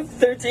only have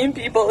 13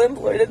 people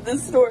employed at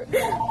this store,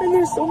 and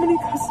there's so many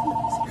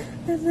customers.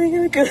 And they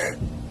are good.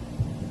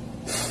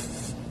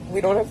 We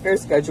don't have fair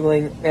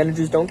scheduling.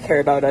 Managers don't care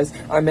about us.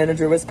 Our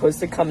manager was supposed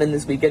to come in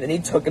this weekend, and he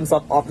took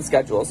himself off the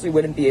schedule, so he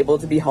wouldn't be able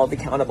to be held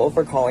accountable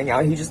for calling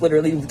out. He just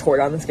literally tore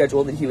down the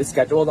schedule that he was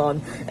scheduled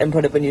on and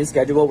put up a new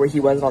schedule where he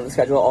wasn't on the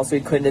schedule. Also,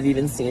 he couldn't have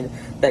even seen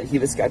that he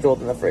was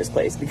scheduled in the first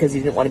place because he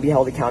didn't want to be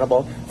held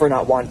accountable for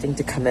not wanting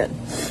to come in.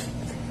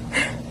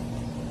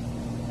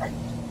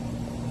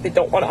 They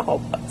don't want to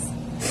help us.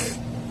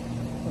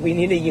 We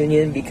need a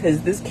union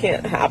because this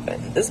can't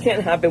happen. This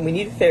can't happen. We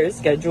need fair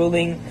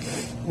scheduling.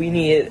 We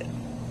need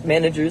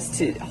managers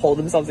to hold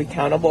themselves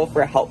accountable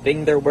for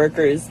helping their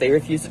workers. They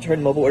refuse to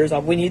turn mobile orders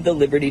off. We need the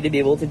liberty to be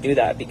able to do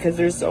that because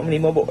there's so many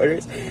mobile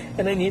orders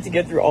and I need to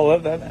get through all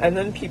of them. And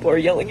then people are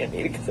yelling at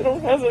me because I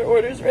don't have their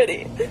orders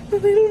ready and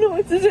they don't know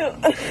what to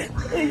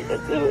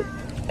do.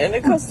 And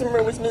a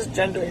customer was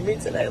misgendering me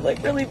today,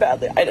 like really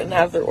badly. I didn't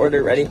have their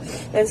order ready.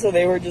 And so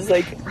they were just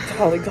like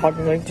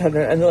talking like each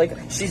other. And they're like,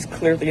 she's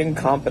clearly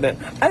incompetent.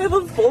 I have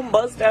a full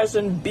mustache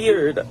and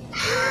beard.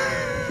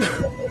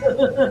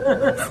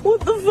 What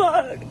the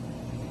fuck?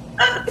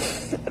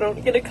 I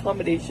don't get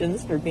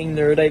accommodations for being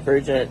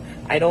neurodivergent.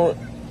 I don't.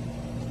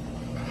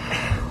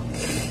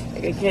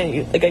 Like, I can't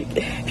use.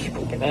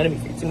 People get mad at me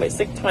for using my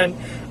sick time.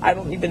 I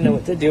don't even know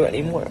what to do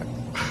anymore.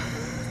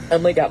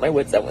 I'm like at my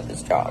wit's end with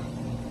this job.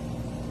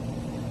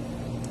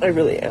 I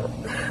really am.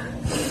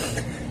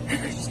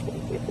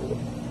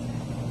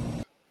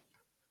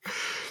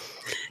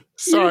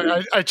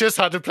 Sorry, I just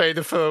had to play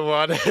the full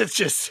one. It's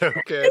just so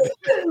good.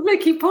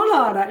 Vicky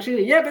Pollard,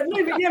 actually. Yeah, but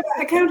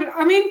accountant.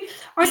 I mean,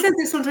 I said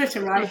this on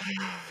Twitter, right?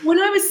 When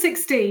I was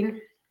 16,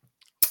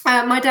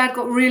 my dad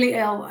got really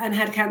ill and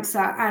had cancer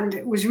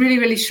and was really,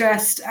 really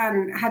stressed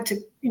and had to,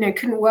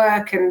 couldn't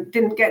work and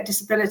didn't get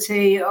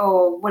disability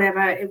or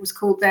whatever it was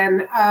called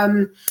then.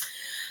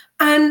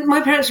 And my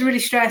parents were really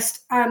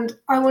stressed and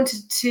I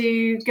wanted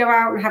to go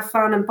out and have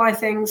fun and buy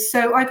things.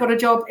 So I got a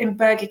job in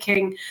Burger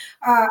King.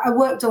 I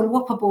worked on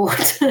Whopper board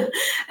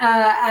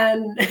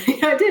and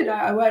I did.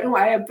 I worked on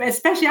my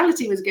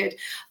speciality was good.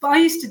 But I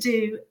used to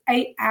do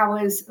 8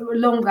 hours or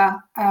longer,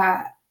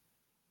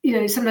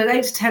 sometimes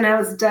 8 to 10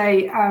 hours a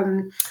day.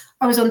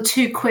 I was on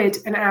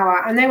 £2 an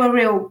hour and they were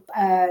real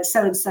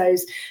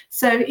so-and-sos.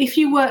 So if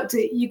you worked,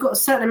 you got a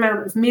certain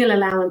amount of meal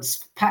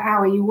allowance per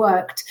hour you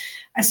worked.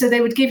 So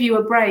they would give you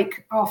a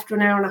break after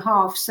an hour and a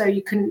half, so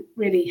you couldn't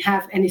really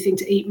have anything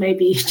to eat,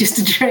 maybe just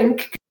a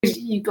drink, because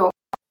you got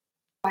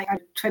like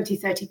 20,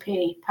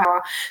 30p per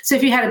hour. So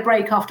if you had a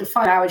break after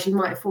 5 hours, you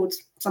might afford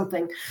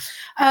something.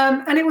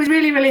 And it was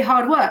really, really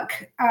hard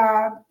work.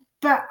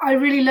 But I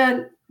really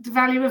learned the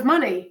value of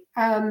money.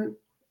 And,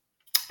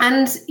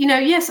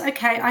 yes,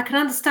 okay, I can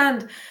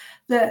understand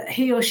that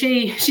he or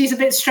she's a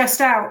bit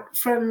stressed out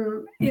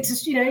from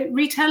it's,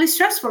 retail is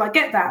stressful. I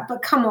get that,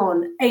 but come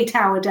on,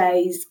 8-hour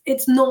days.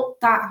 It's not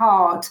that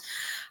hard.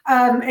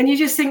 And you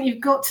just think you've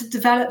got to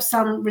develop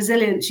some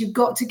resilience. You've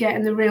got to get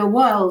in the real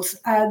world,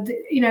 and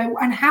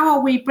how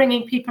are we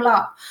bringing people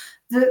up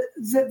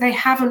that they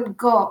haven't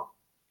got,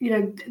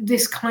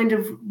 this kind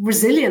of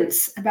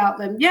resilience about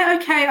them? Yeah,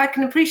 okay, I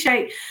can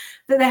appreciate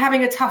that they're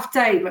having a tough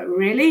day, but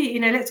really,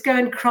 let's go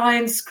and cry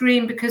and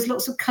scream because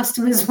lots of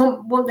customers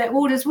want their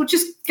orders. We'll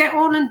just get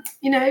on and,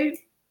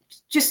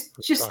 just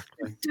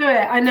do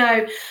it. I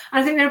know.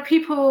 I think there are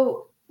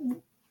people,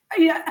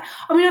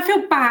 I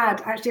feel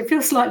bad, actually. I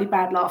feel slightly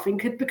bad laughing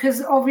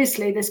because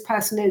obviously this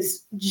person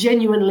is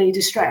genuinely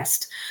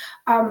distressed.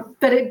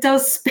 But it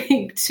does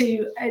speak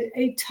to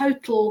a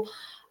total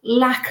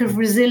lack of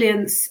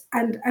resilience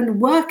and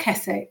work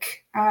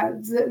ethic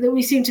that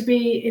we seem to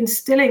be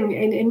instilling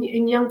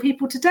in young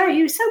people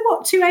today. So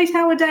what, 2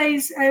 8-hour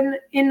days in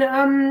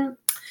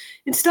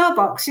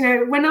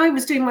Starbucks? When I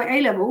was doing my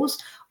A-levels,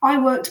 I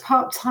worked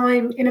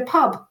part-time in a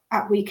pub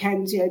at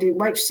weekends, doing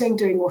waitressing,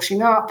 doing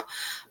washing up.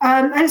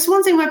 And it's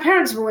one thing my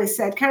parents have always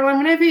said, Caroline,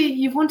 whenever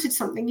you've wanted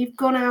something, you've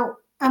gone out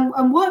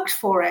and worked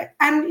for it.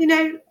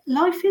 And,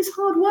 life is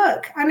hard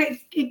work and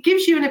it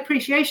gives you an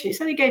appreciation. It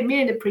certainly gave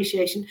me an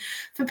appreciation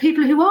for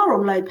people who are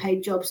on low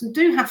paid jobs and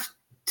do have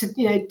to,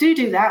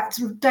 do that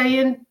day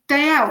in,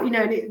 day out,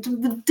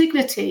 the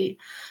dignity,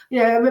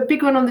 I'm a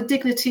big one on the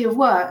dignity of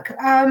work.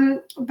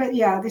 But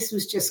yeah, this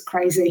was just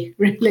crazy,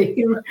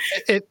 really.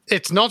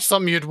 It's not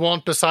something you'd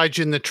want beside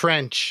you in the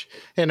trench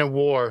in a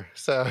war.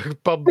 So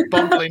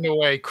bumbling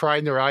away,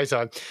 crying their eyes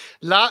out.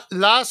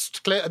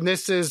 Last clip, and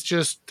this is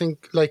just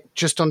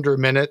under a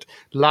minute.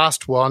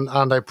 Last one,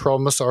 and I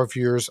promise our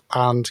viewers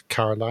and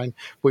Caroline,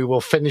 we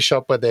will finish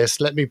up with this.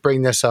 Let me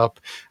bring this up,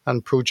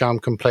 and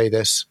Prujam can play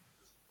this.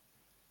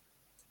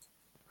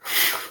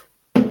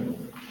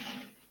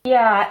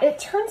 Yeah, it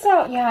turns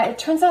out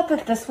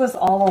that this was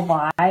all a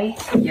lie.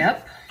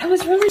 Yep. I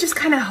was really just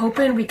kind of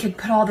hoping we could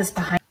put all this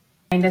behind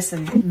Us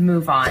and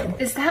move on.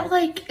 Is that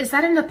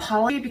an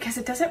apology? Because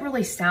it doesn't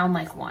really sound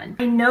like one.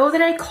 I know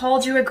that I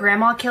called you a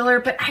grandma killer,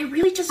 but I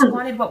really just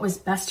wanted what was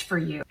best for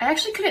you. I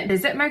actually couldn't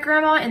visit my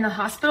grandma in the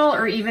hospital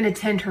or even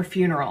attend her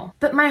funeral,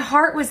 but my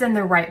heart was in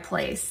the right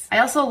place. I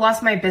also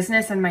lost my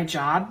business and my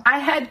job. I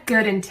had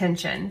good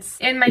intentions,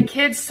 and my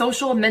kids'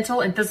 social,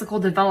 mental, and physical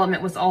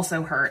development was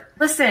also hurt.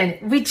 Listen,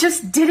 we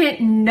just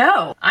didn't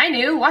know. I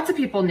knew, lots of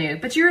people knew,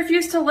 but you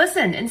refused to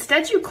listen.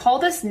 Instead, you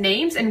called us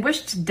names and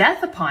wished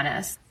death upon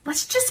us.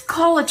 Let's just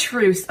call a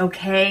truce,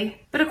 okay?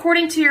 But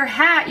according to your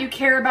hat, you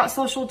care about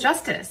social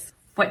justice.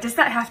 What does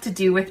that have to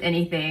do with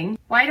anything?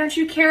 Why don't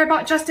you care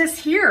about justice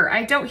here?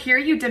 I don't hear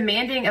you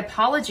demanding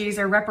apologies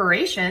or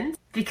reparations,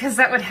 because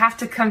that would have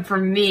to come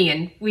from me,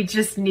 and we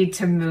just need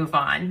to move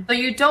on. So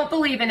you don't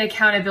believe in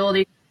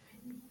accountability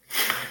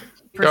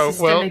for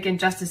systemic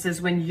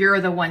injustices when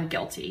you're the one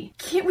guilty.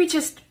 Can't we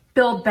just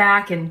build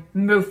back and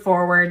move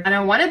forward? And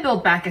I want to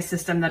build back a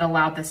system that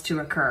allowed this to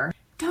occur.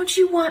 Don't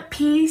you want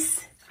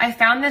peace? I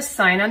found this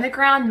sign on the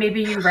ground.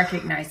 Maybe you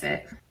recognize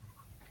it.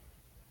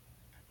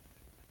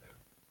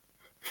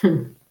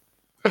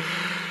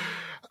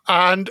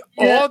 And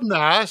on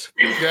that,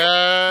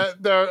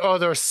 there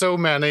are so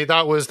many.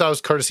 That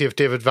was courtesy of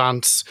David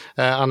Vance,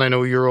 and I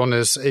know you're on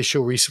his show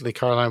recently,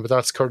 Caroline, but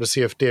that's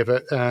courtesy of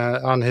David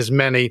on his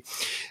many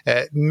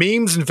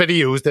memes and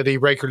videos that he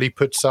regularly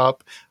puts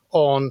up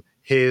on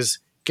his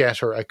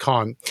Getter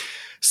account.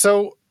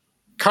 So,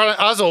 Caroline,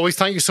 as always,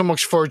 thank you so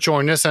much for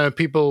joining us. And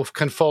people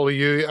can follow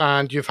you,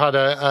 and you've had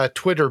a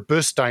Twitter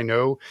boost, I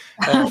know,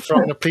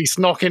 from the police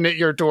knocking at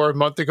your door a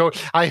month ago.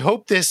 I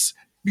hope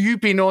you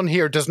being on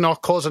here does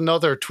not cause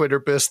another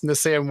Twitter boost in the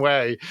same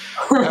way.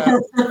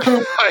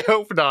 I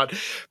hope not.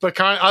 But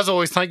Caroline, as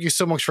always, thank you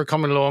so much for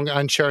coming along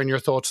and sharing your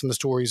thoughts on the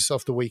stories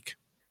of the week.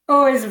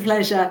 Always a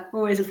pleasure.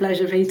 Always a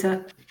pleasure,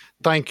 Peter.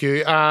 Thank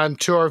you. And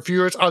to our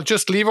viewers, I'll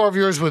just leave our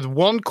viewers with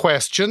one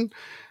question.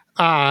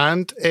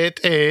 And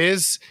it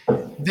is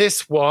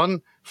this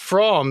one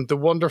from the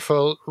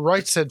wonderful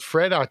Right Said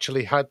Fred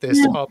actually had this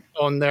up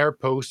on their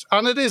post.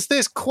 And it is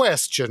this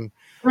question.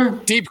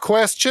 Deep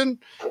question.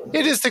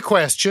 It is the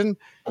question,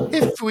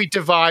 if we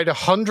divide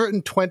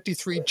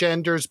 123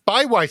 genders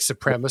by white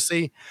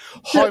supremacy,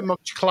 how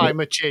much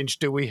climate change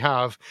do we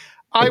have?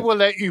 I will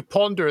let you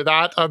ponder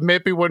that, and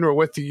maybe when we're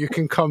with you, you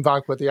can come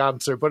back with the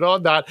answer. But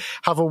on that,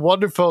 have a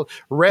wonderful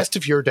rest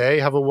of your day.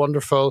 Have a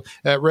wonderful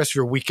rest of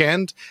your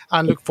weekend,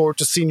 and look forward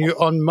to seeing you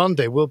on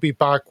Monday. We'll be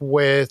back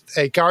with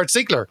Garrett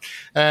Ziegler.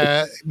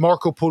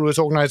 Marco Polo's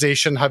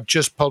organization have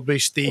just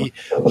published the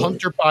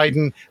Hunter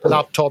Biden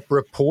laptop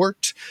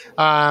report.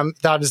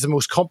 That is the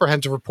most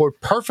comprehensive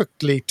report,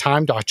 perfectly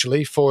timed,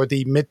 actually, for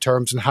the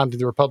midterms and handing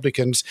the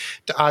Republicans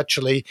to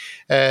actually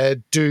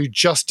do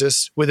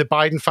justice with the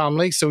Biden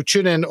family. So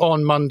tune in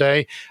on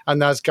Monday,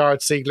 and that's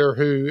Garrett Ziegler,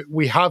 who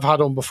we have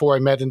had on before. I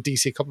met in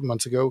DC a couple of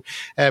months ago,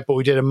 but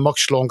we did a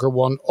much longer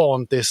one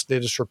on this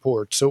latest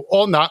report. So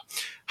on that,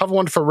 have a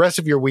wonderful rest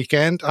of your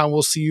weekend, and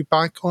we'll see you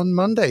back on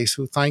Monday.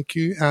 So thank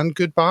you and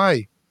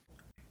goodbye.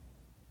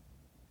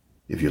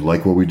 If you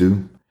like what we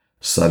do,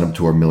 sign up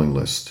to our mailing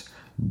list,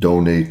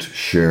 donate,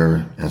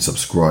 share, and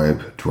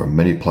subscribe to our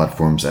many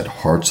platforms at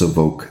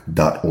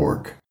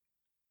heartsofoak.org.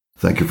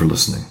 Thank you for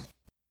listening.